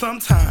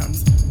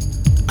 Sometimes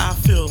I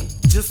feel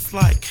just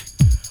like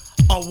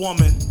a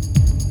woman.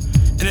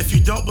 And if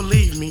you don't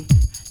believe me,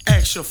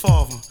 ask your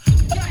father.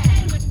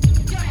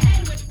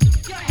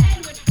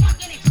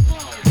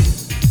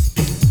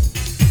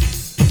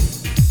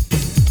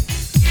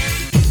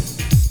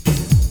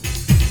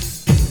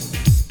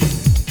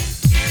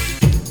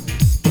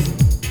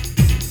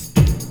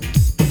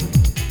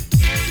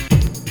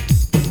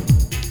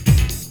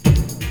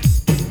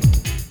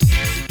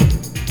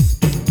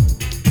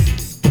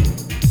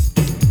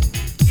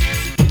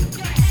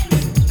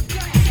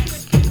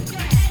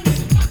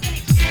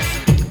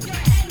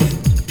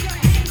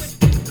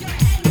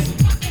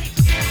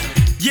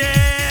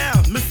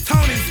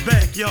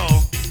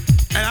 Y'all,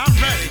 and I'm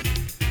ready.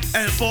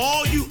 And for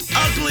all you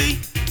ugly,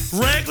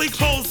 raggedy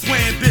clothes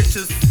wearing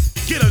bitches,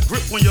 get a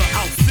grip on your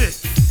outfit.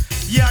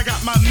 Yeah, I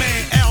got my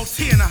man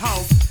LT in the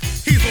house.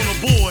 He's on the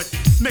board,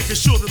 making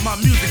sure that my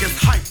music is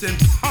hyped and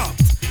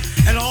pumped.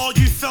 And all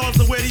you fellas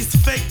that wear these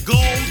fake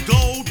gold,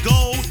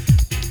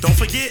 don't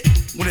forget,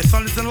 when the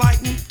thunders and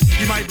lightning,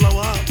 you might blow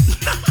up.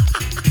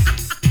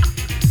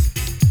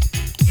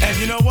 And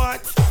you know what?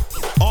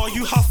 All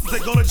you hustlers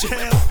that go to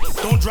jail,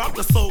 don't drop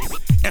the soap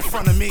in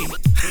front of me.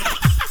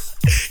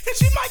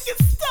 Cause you might get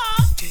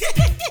stuck.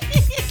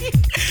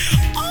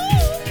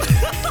 Oh.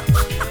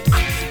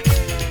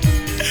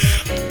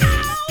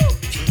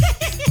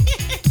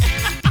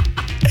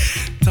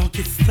 Don't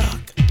get stuck.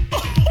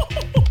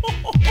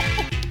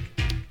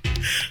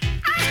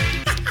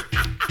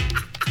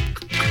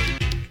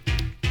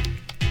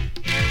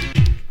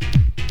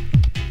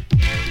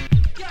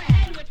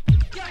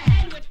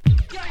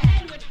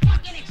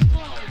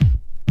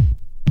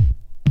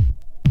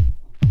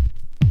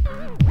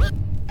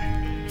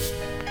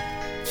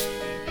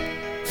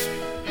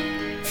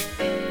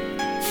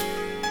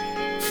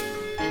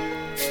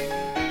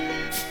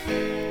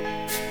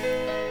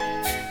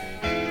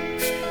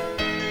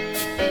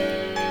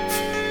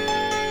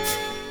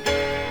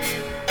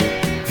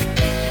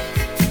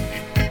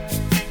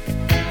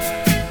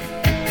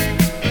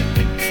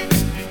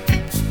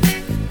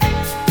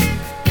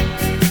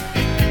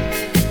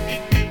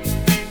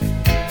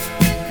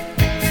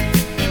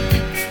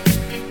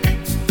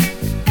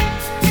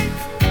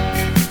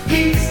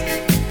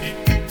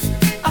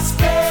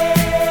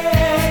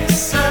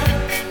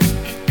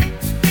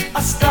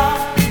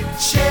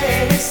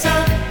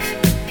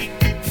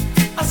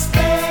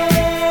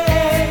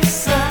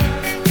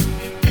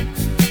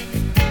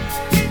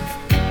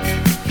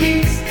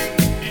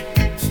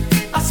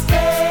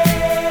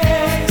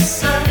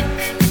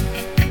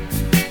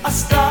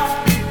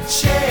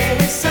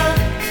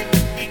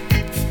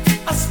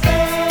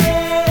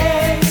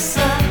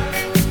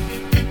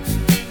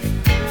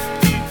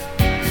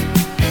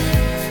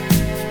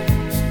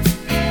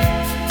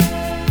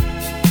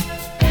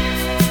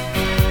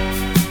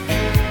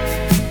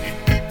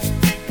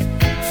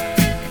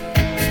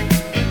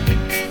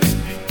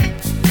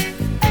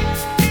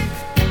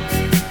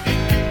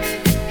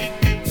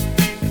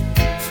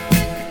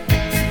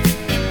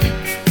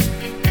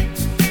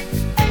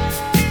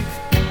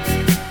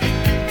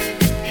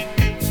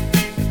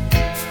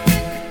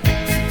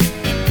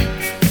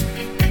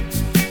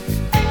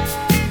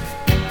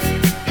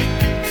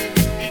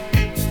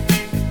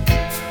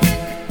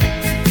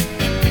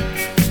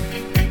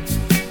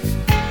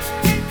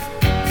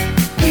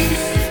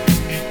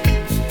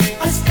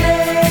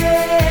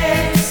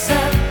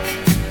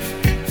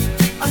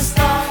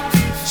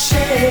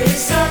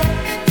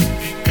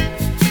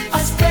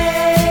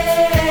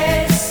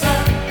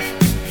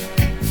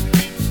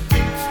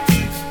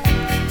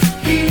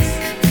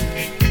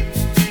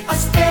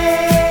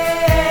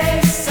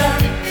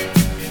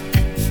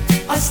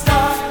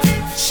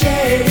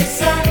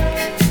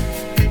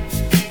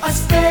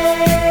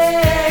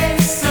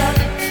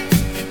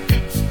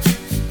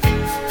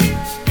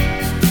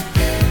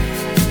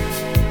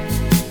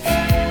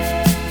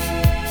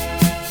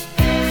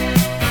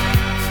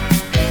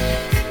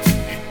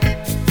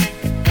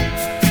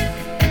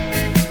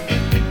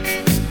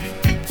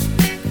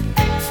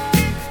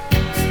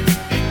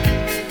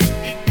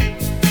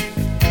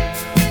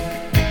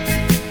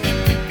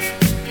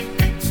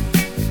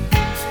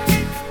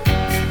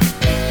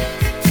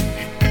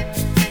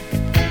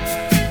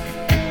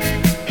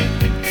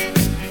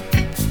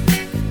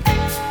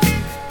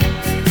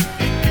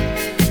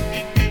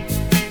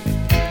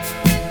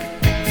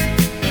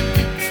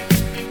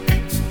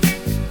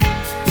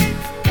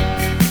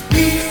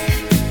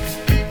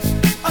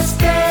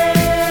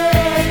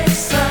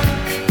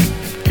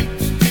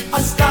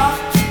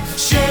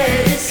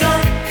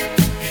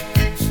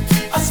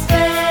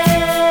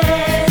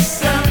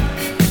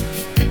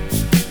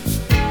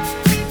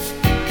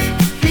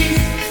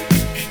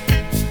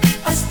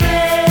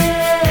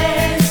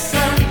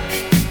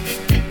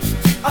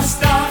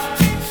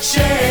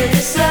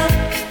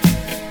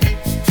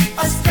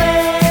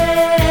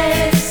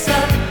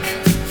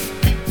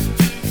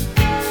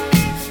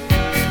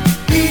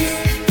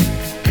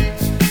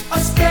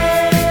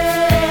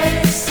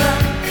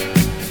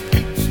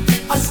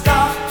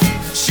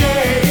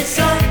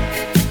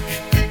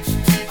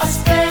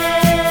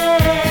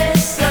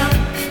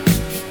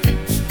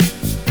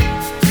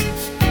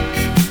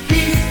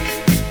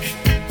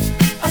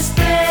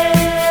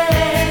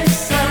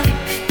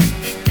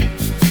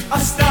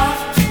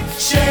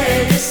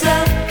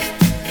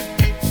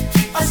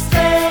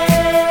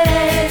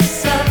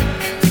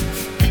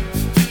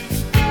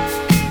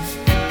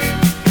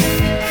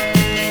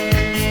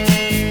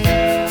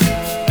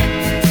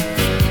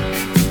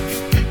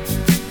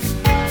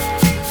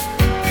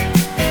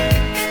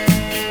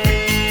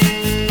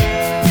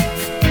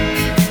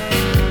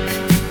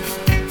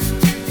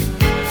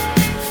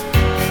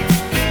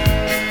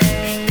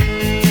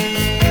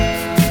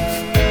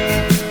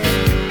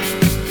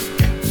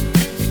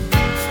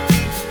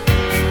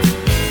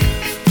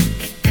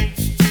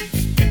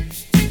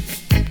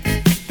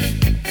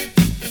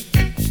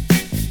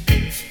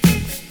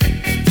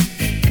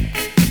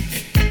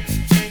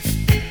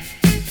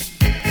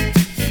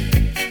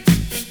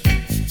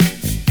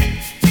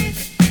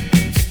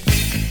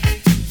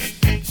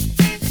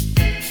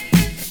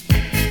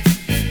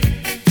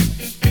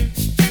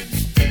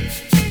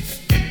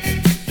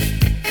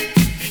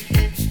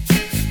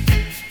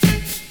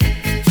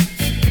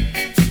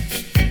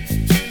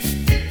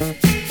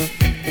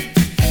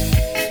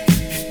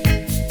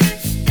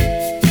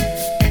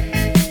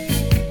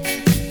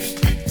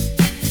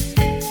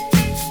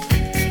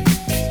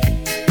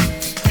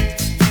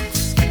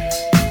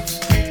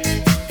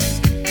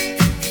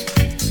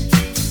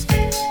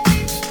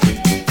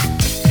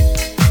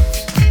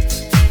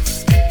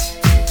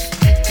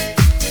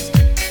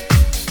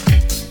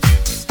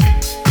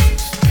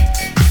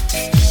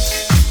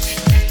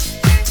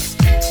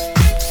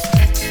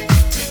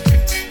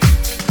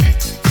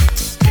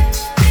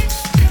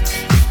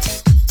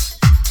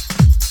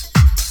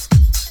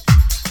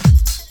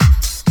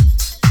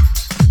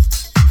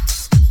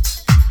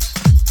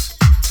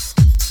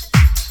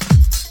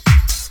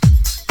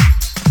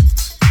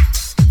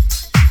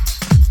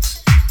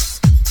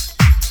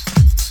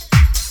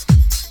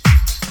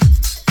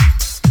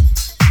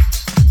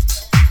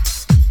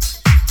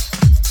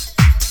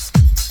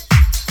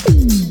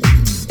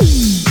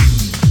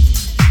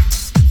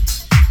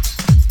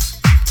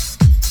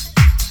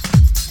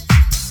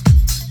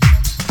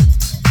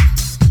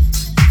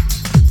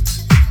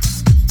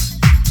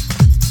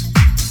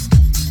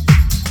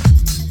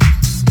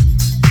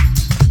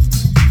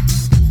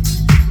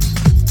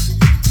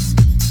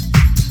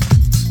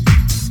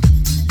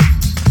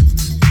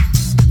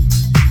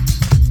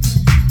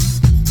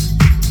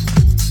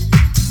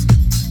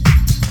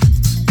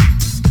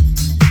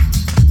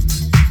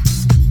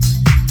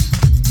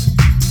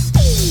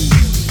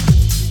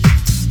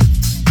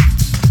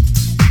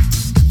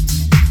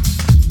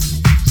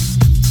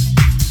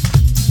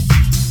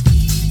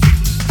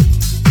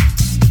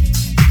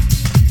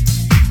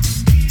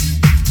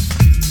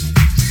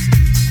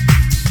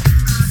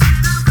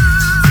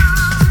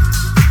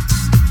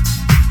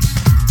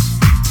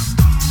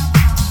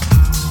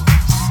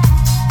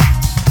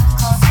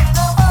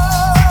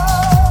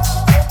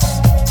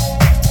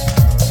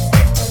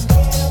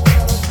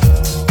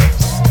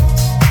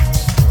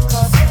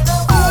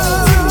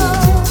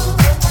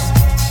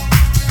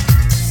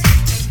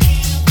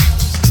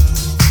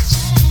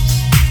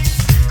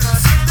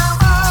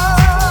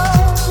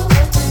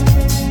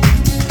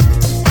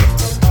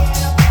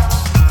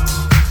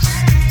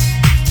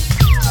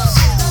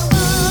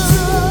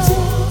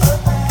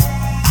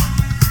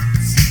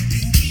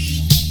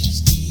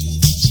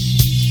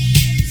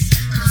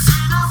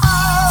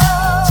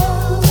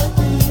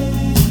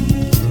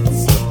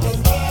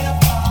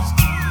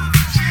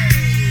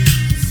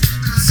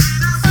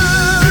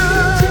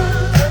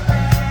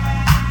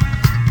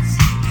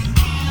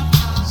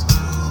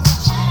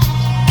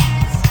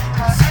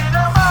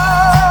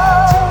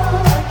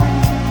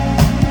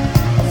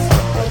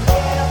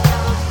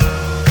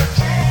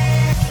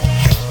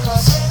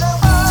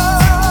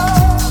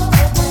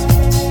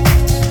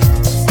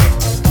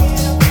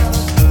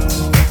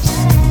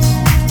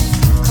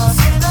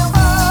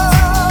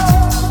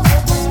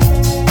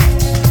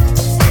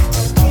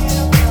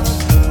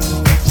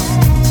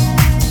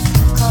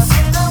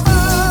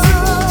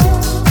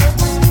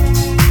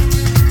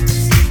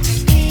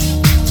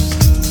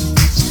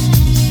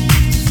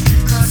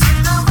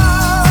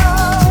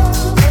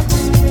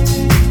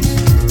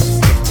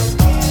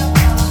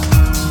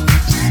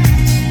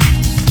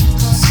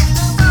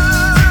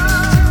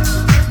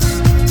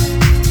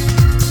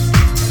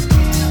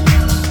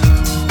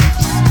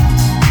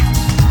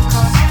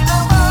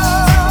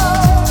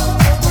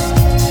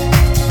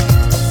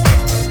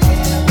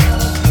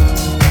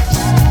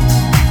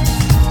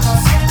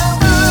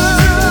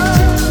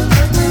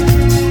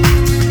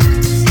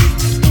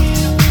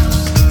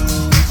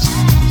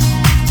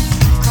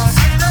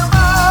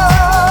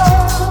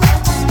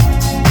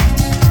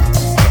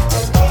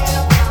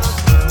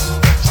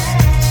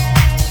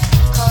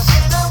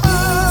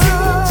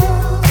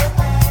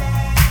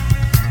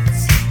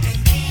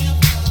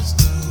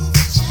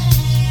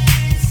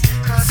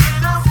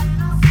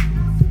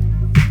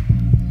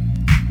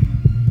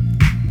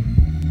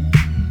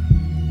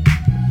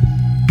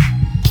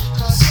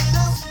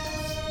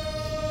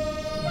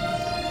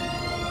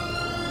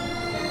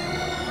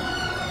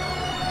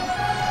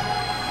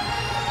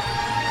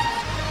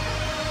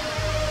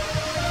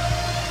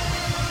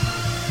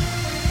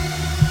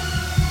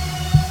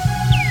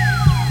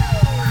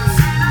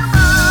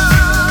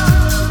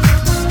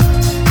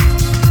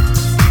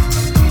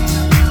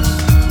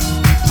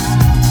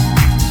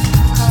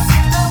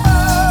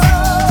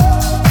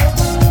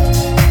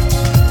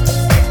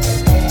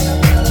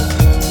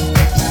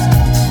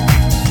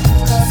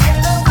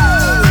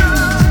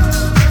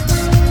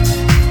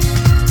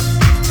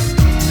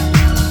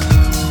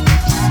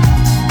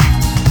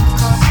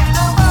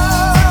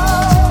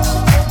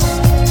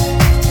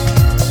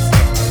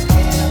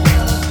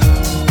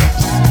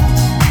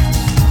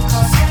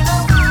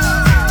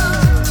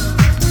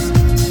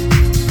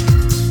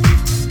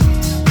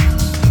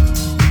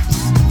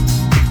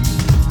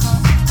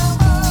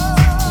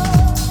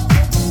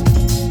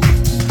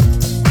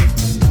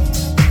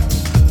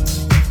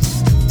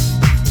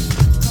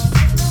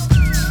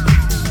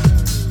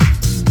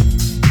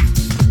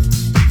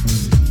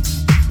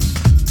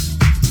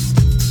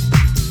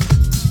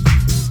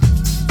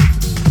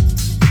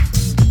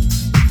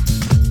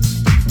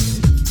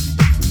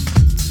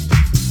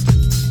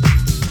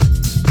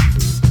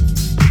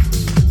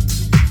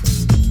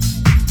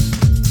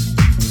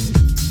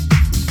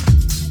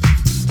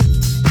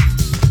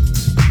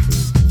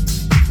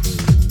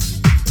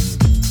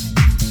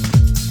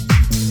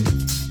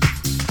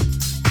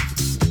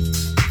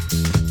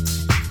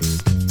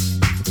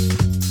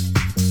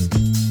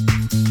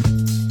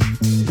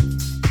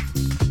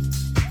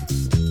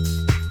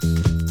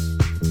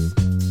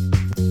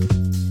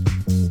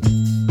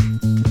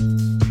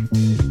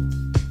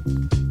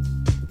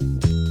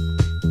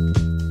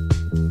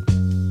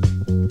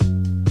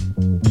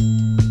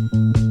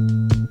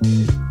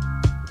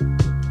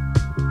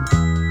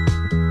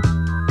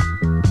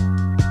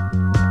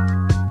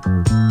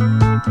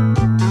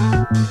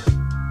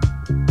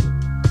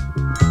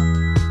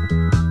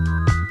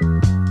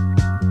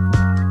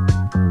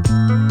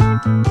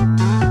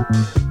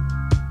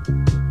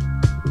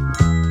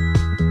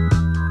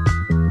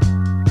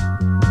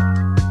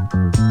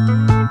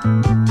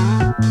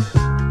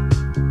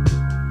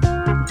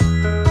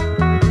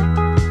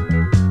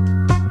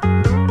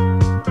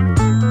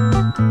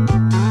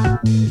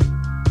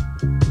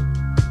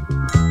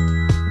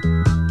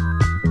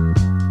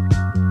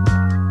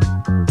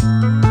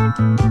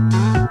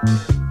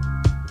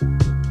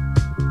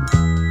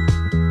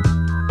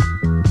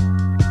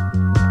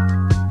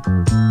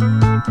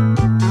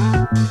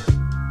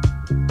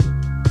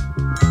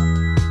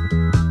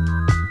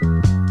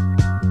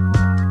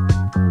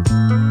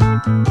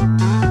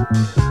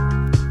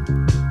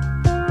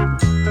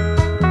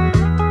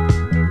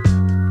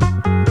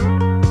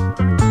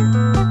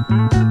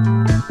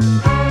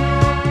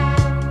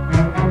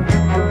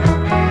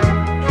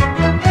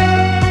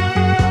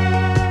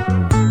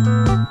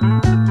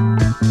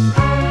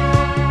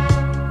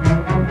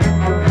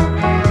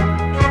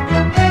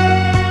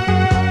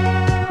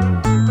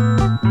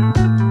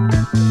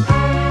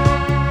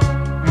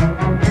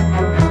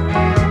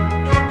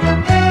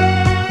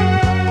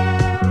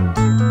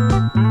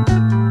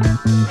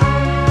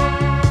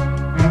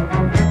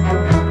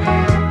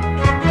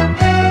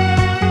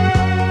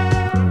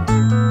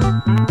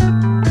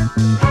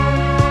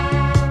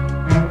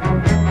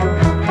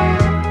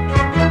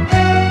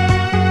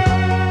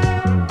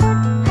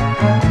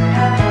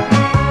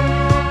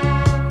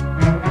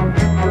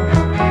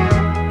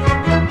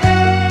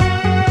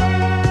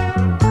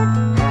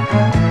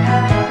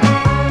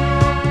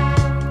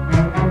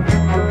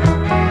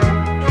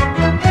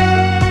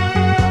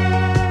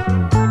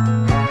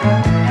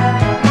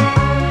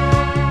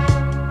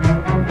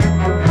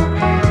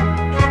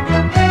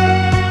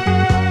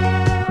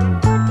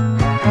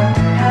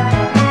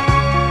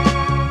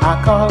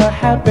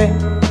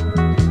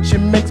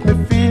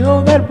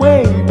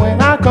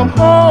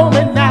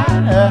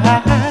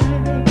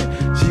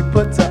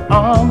 puts her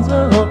arms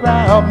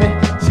around me.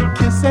 She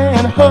kisses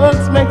and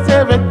hugs, makes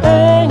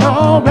everything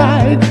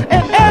alright.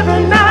 And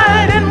every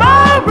night in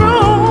my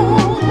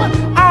room,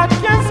 I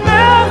can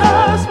smell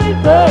her sweet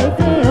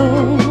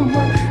perfume,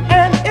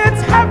 and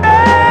it's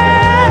happy,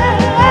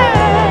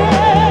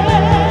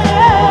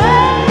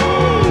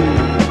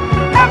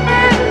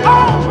 happy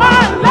all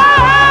my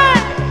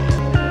life.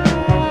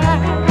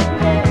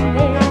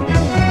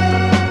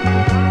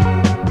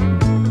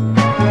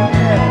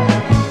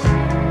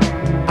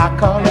 I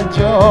call her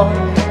joy,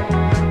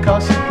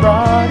 'cause she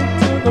brought it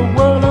to the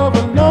world of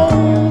a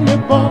lonely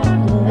boy.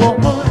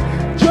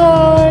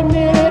 Joy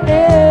nearly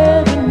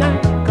every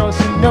night, 'cause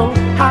she knows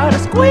how to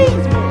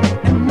squeeze me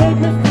and make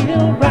me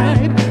feel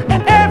right.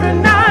 And every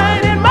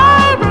night in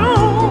my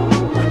room,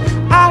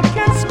 I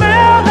can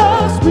smell her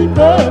sweet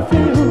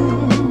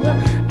perfume,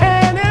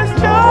 and it's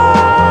joy.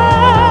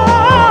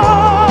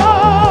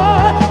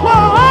 Whoa,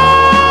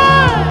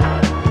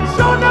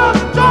 so much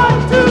joy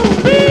to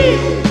me.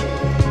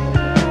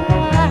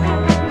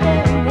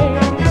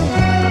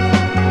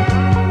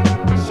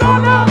 So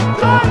much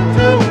joy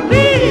to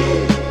me.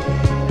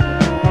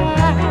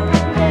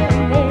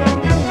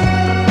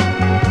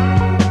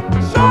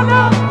 So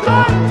much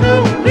joy to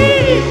me.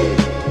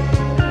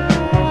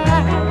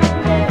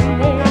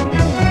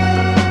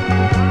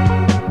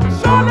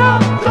 So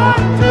much joy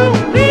to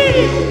me.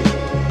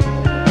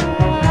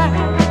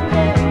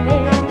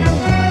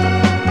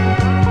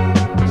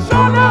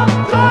 So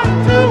much joy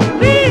to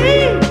me.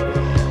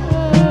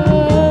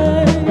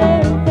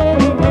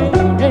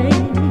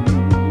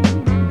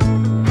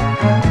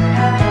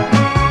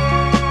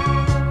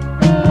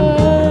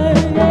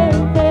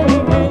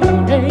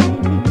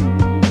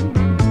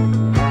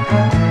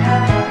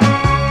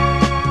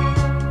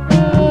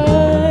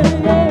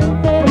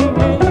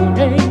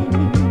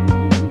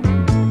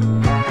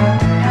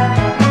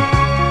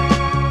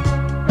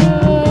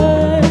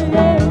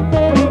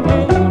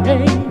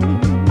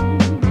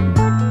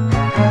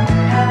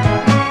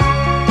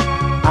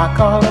 I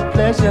call her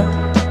pleasure,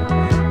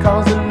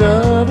 'cause the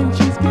loving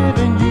she's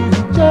giving you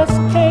just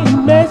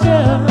can't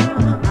measure.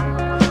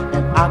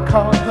 And I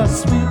call her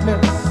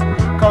sweetness,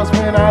 'cause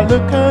when I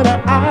look at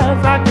her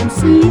eyes, I can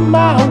see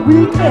my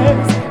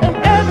weakness. And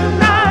every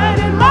night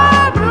in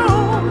my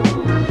room,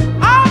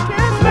 I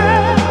can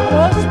smell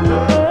her sweet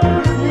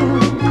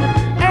perfume,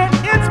 and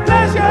it's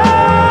pleasure.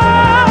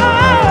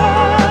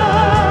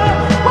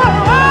 Whoa,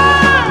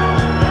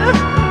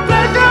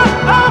 pleasure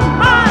of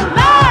my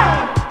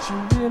life. She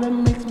really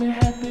makes me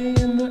happy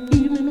in the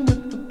evening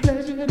with the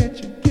pleasure that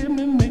you give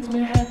me. Makes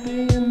me happy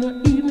in the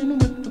evening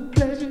with the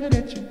pleasure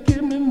that you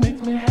give me.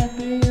 Makes me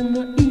happy in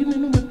the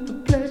evening with the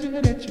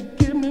pleasure that you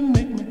give me.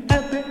 Make me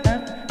happy,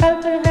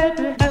 happy,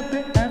 happy, happy,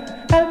 happy,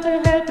 happy,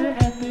 happy,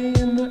 happy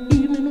in the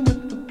evening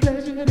with the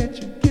pleasure that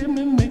you give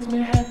me. Makes me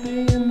happy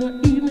in the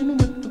evening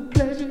with the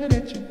pleasure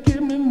that you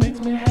give me. Makes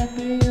me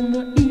happy in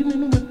the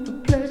evening with the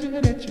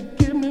pleasure that you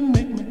give me.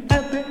 Make me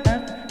happy,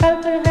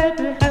 happy,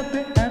 happy,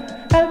 happy, happy,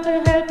 happy,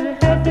 happy,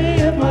 happy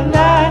is my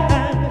life.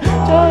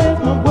 Joy is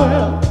my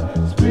world,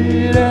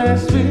 sweet and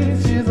sweet.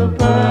 She's a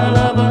pearl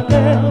of a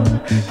girl.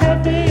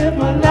 Happy is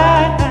my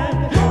life.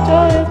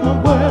 Joy is my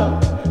world,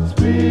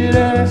 sweet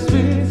and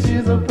sweet.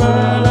 She's a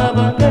pearl of a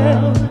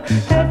girl.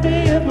 Happy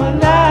is my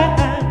life.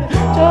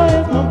 Joy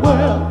is my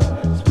world,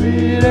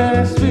 sweet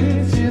and sweet.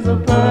 She's a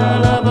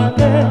pearl of a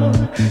girl.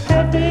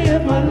 Happy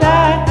is my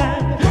life.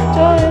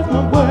 Joy is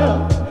my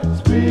world,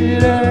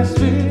 sweet and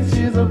sweet.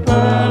 She's a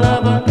pearl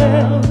of a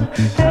girl.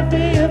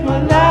 Happy is my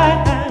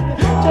life.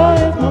 Joy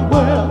is my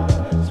world,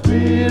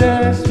 sweet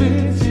and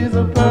sweet. She's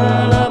a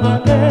pearl of a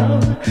girl.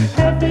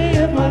 Happy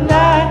is my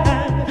life.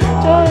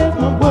 Joy is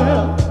my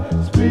world,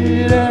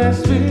 sweet and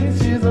sweet.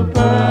 She's a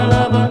pearl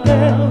of a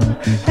girl.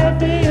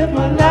 Happy is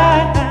my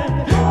life.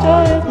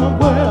 Joy is my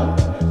world,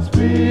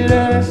 sweet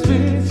and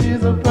sweet.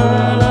 She's a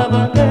pearl of a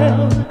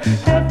girl.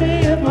 Happy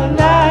is my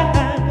life.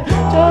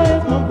 Joy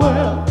is my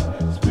world,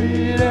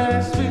 sweet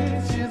and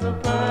sweet. She's a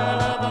pearl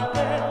of a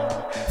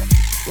girl.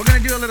 We're gonna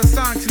do a little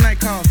song tonight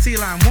called Sea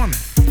Lion Woman.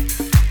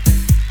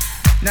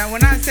 Now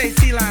when I say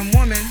Sea Lion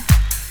Woman,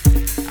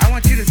 I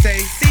want you to say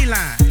Sea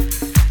Lion.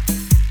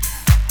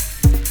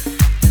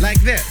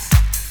 Like this.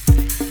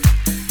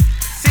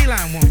 Sea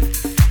Lion Woman.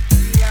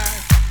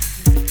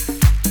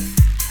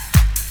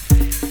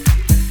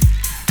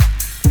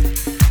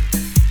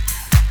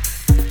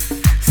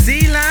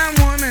 Sea Lion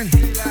Woman.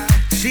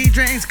 She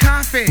drinks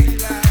coffee.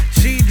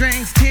 She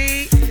drinks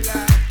tea.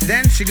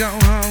 Then she go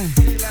home.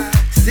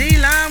 Sea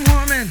Lion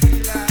Woman.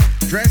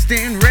 Dressed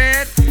in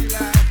red.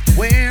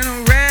 Wearing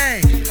a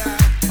rag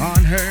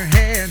on her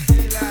head.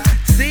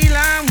 Sea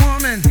Lion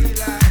Woman.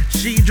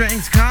 She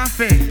drinks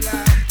coffee.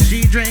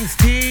 She drinks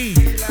tea.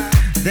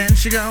 Then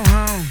she go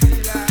home.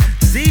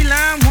 Sea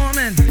Lion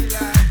Woman.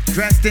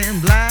 Dressed in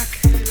black.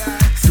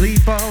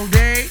 Sleep all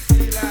day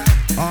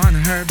on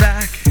her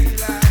back.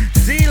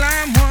 Sea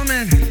Lion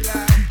Woman.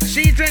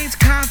 She drinks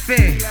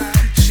coffee.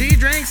 She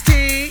drinks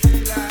tea.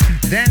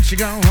 Then she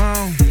go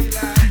home.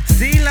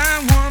 Sea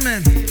Lion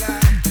Woman.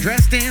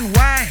 Dressed in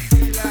white.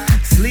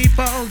 Sleep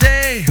all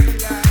day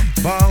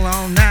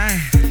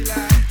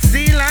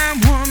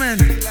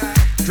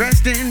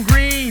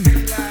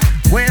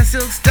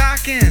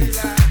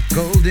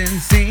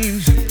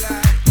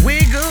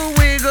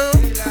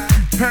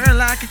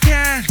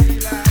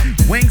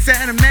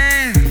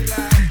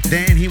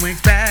Then he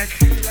winks back.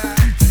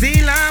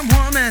 Sea lime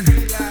woman,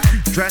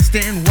 dressed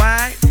in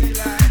white.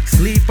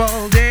 Sleep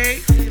all day,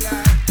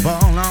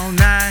 ball all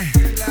night.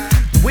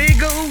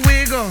 Wiggle,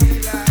 wiggle,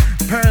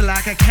 purr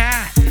like a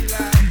cat.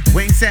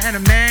 Winks at a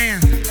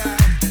man,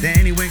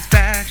 then he winks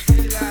back.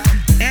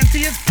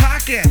 Empty his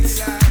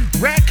pockets,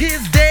 wreck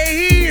his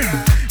day.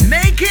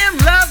 Make him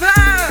love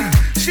her,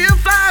 she'll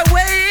fly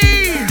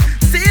away.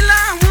 Sea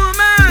lime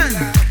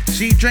woman,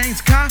 she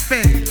drinks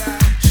coffee,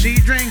 she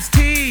drinks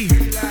tea,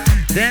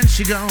 then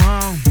she go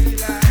home.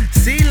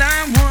 Sea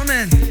lime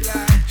woman,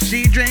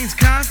 she drinks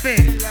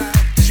coffee,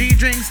 she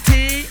drinks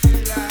tea,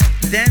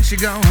 then she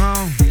go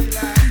home.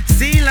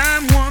 Sea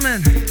lime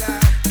woman,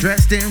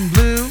 dressed in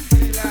blue.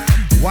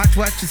 Watch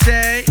what you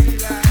say,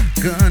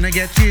 gonna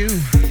get you.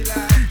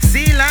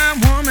 Sea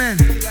lime woman,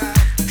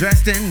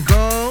 dressed in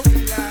gold,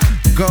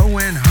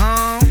 going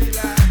home,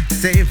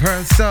 save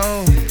her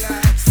soul.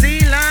 Sea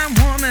lime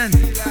woman,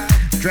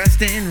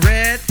 dressed in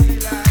red,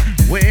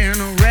 wearing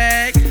a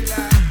rag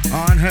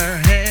on her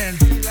head.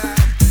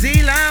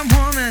 Sea lime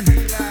woman,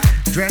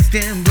 dressed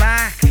in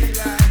black,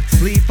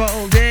 sleep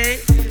all day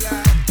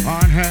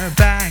on her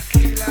back.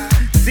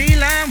 Sea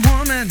lime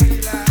woman,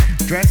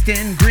 dressed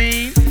in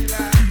green,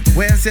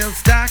 wear silk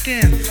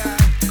stockings,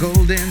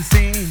 golden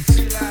seams.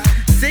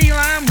 Sea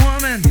lime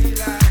woman,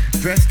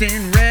 dressed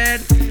in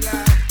red,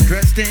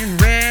 dressed in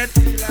red,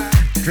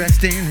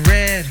 dressed in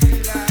red.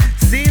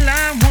 Sea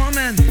lime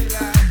woman,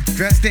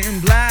 dressed in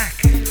black,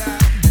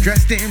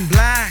 dressed in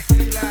black,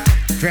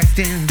 dressed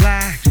in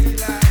black.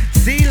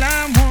 Sea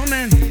lime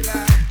woman,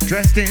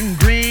 dressed in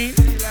green,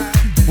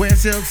 wear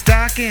silk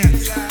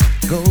stockings,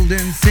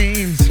 golden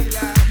seams.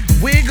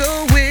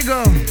 Wiggle,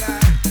 wiggle,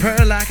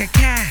 purr like a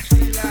cat.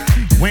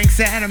 Winks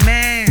at a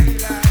man,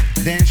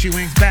 then she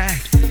winks back.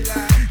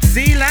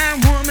 Sea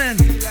lime woman,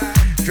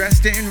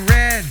 dressed in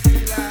red,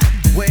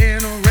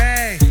 wearing a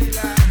rag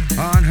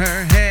on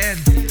her head.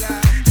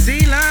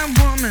 Sea lime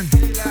woman,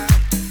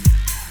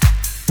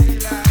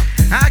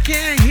 I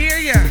can't hear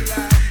ya,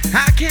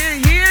 I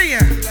can't hear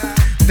ya.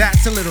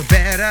 That's a little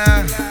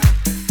better.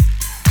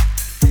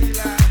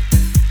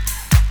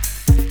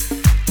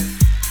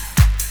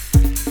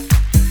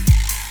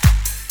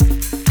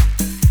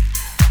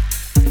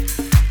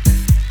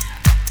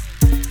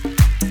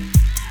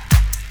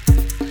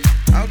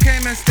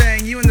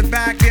 Mustang, you in the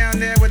back down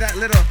there with that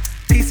little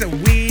piece of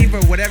weave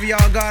or whatever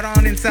y'all got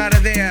on inside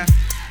of there.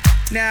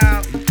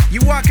 Now, you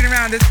walking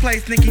around this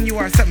place thinking you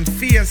are something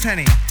fierce,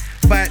 honey,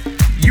 but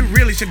you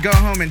really should go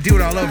home and do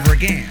it all over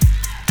again.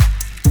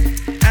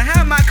 Now,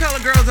 how are my color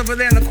girls over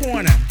there in the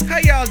corner? How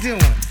y'all doing?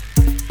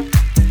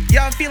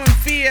 Y'all feeling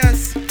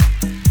fierce?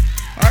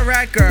 All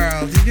right,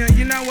 girls,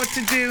 you know what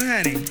to do,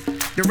 honey.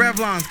 The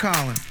Revlon's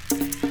calling.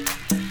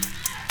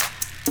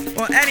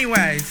 Well,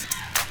 anyways,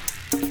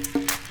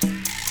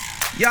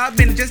 y'all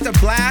been just a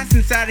blast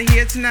inside of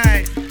here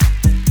tonight.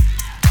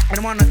 I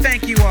want to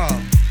thank you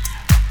all.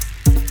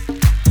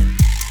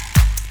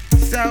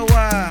 So,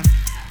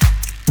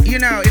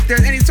 if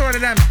there's any sort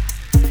of them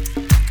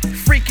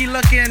freaky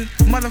looking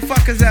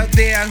motherfuckers out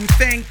there who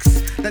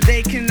thinks that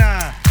they can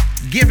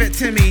give it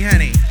to me,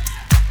 honey,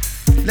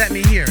 let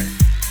me hear it.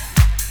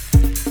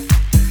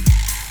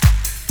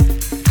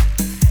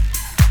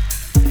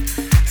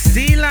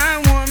 Sea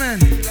lime woman,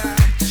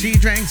 she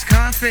drinks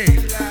coffee,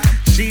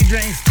 she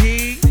drinks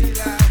tea,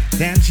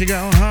 then she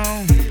go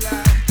home.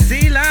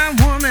 Sea lime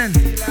woman,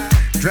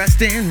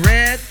 dressed in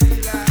red,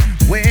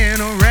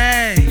 wearing a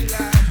rag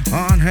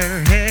on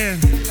her head.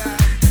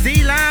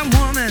 Sea lime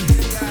woman,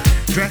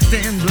 dressed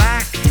in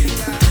black,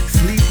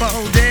 sleep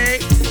all day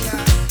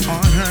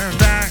on her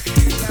back.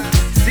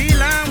 Sea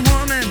lime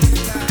woman,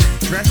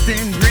 dressed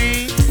in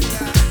green,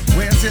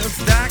 wear silk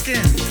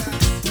stockings,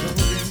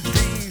 golden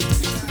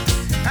seams.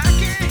 I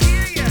can't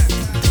hear ya,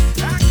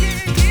 I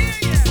can't hear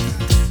ya.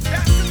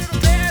 That's a little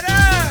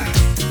better.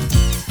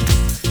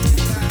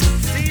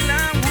 Sea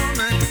lime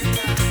woman,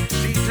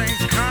 she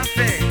drinks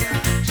coffee,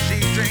 she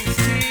drinks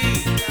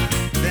tea,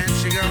 then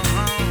she go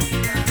home.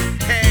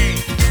 Hey.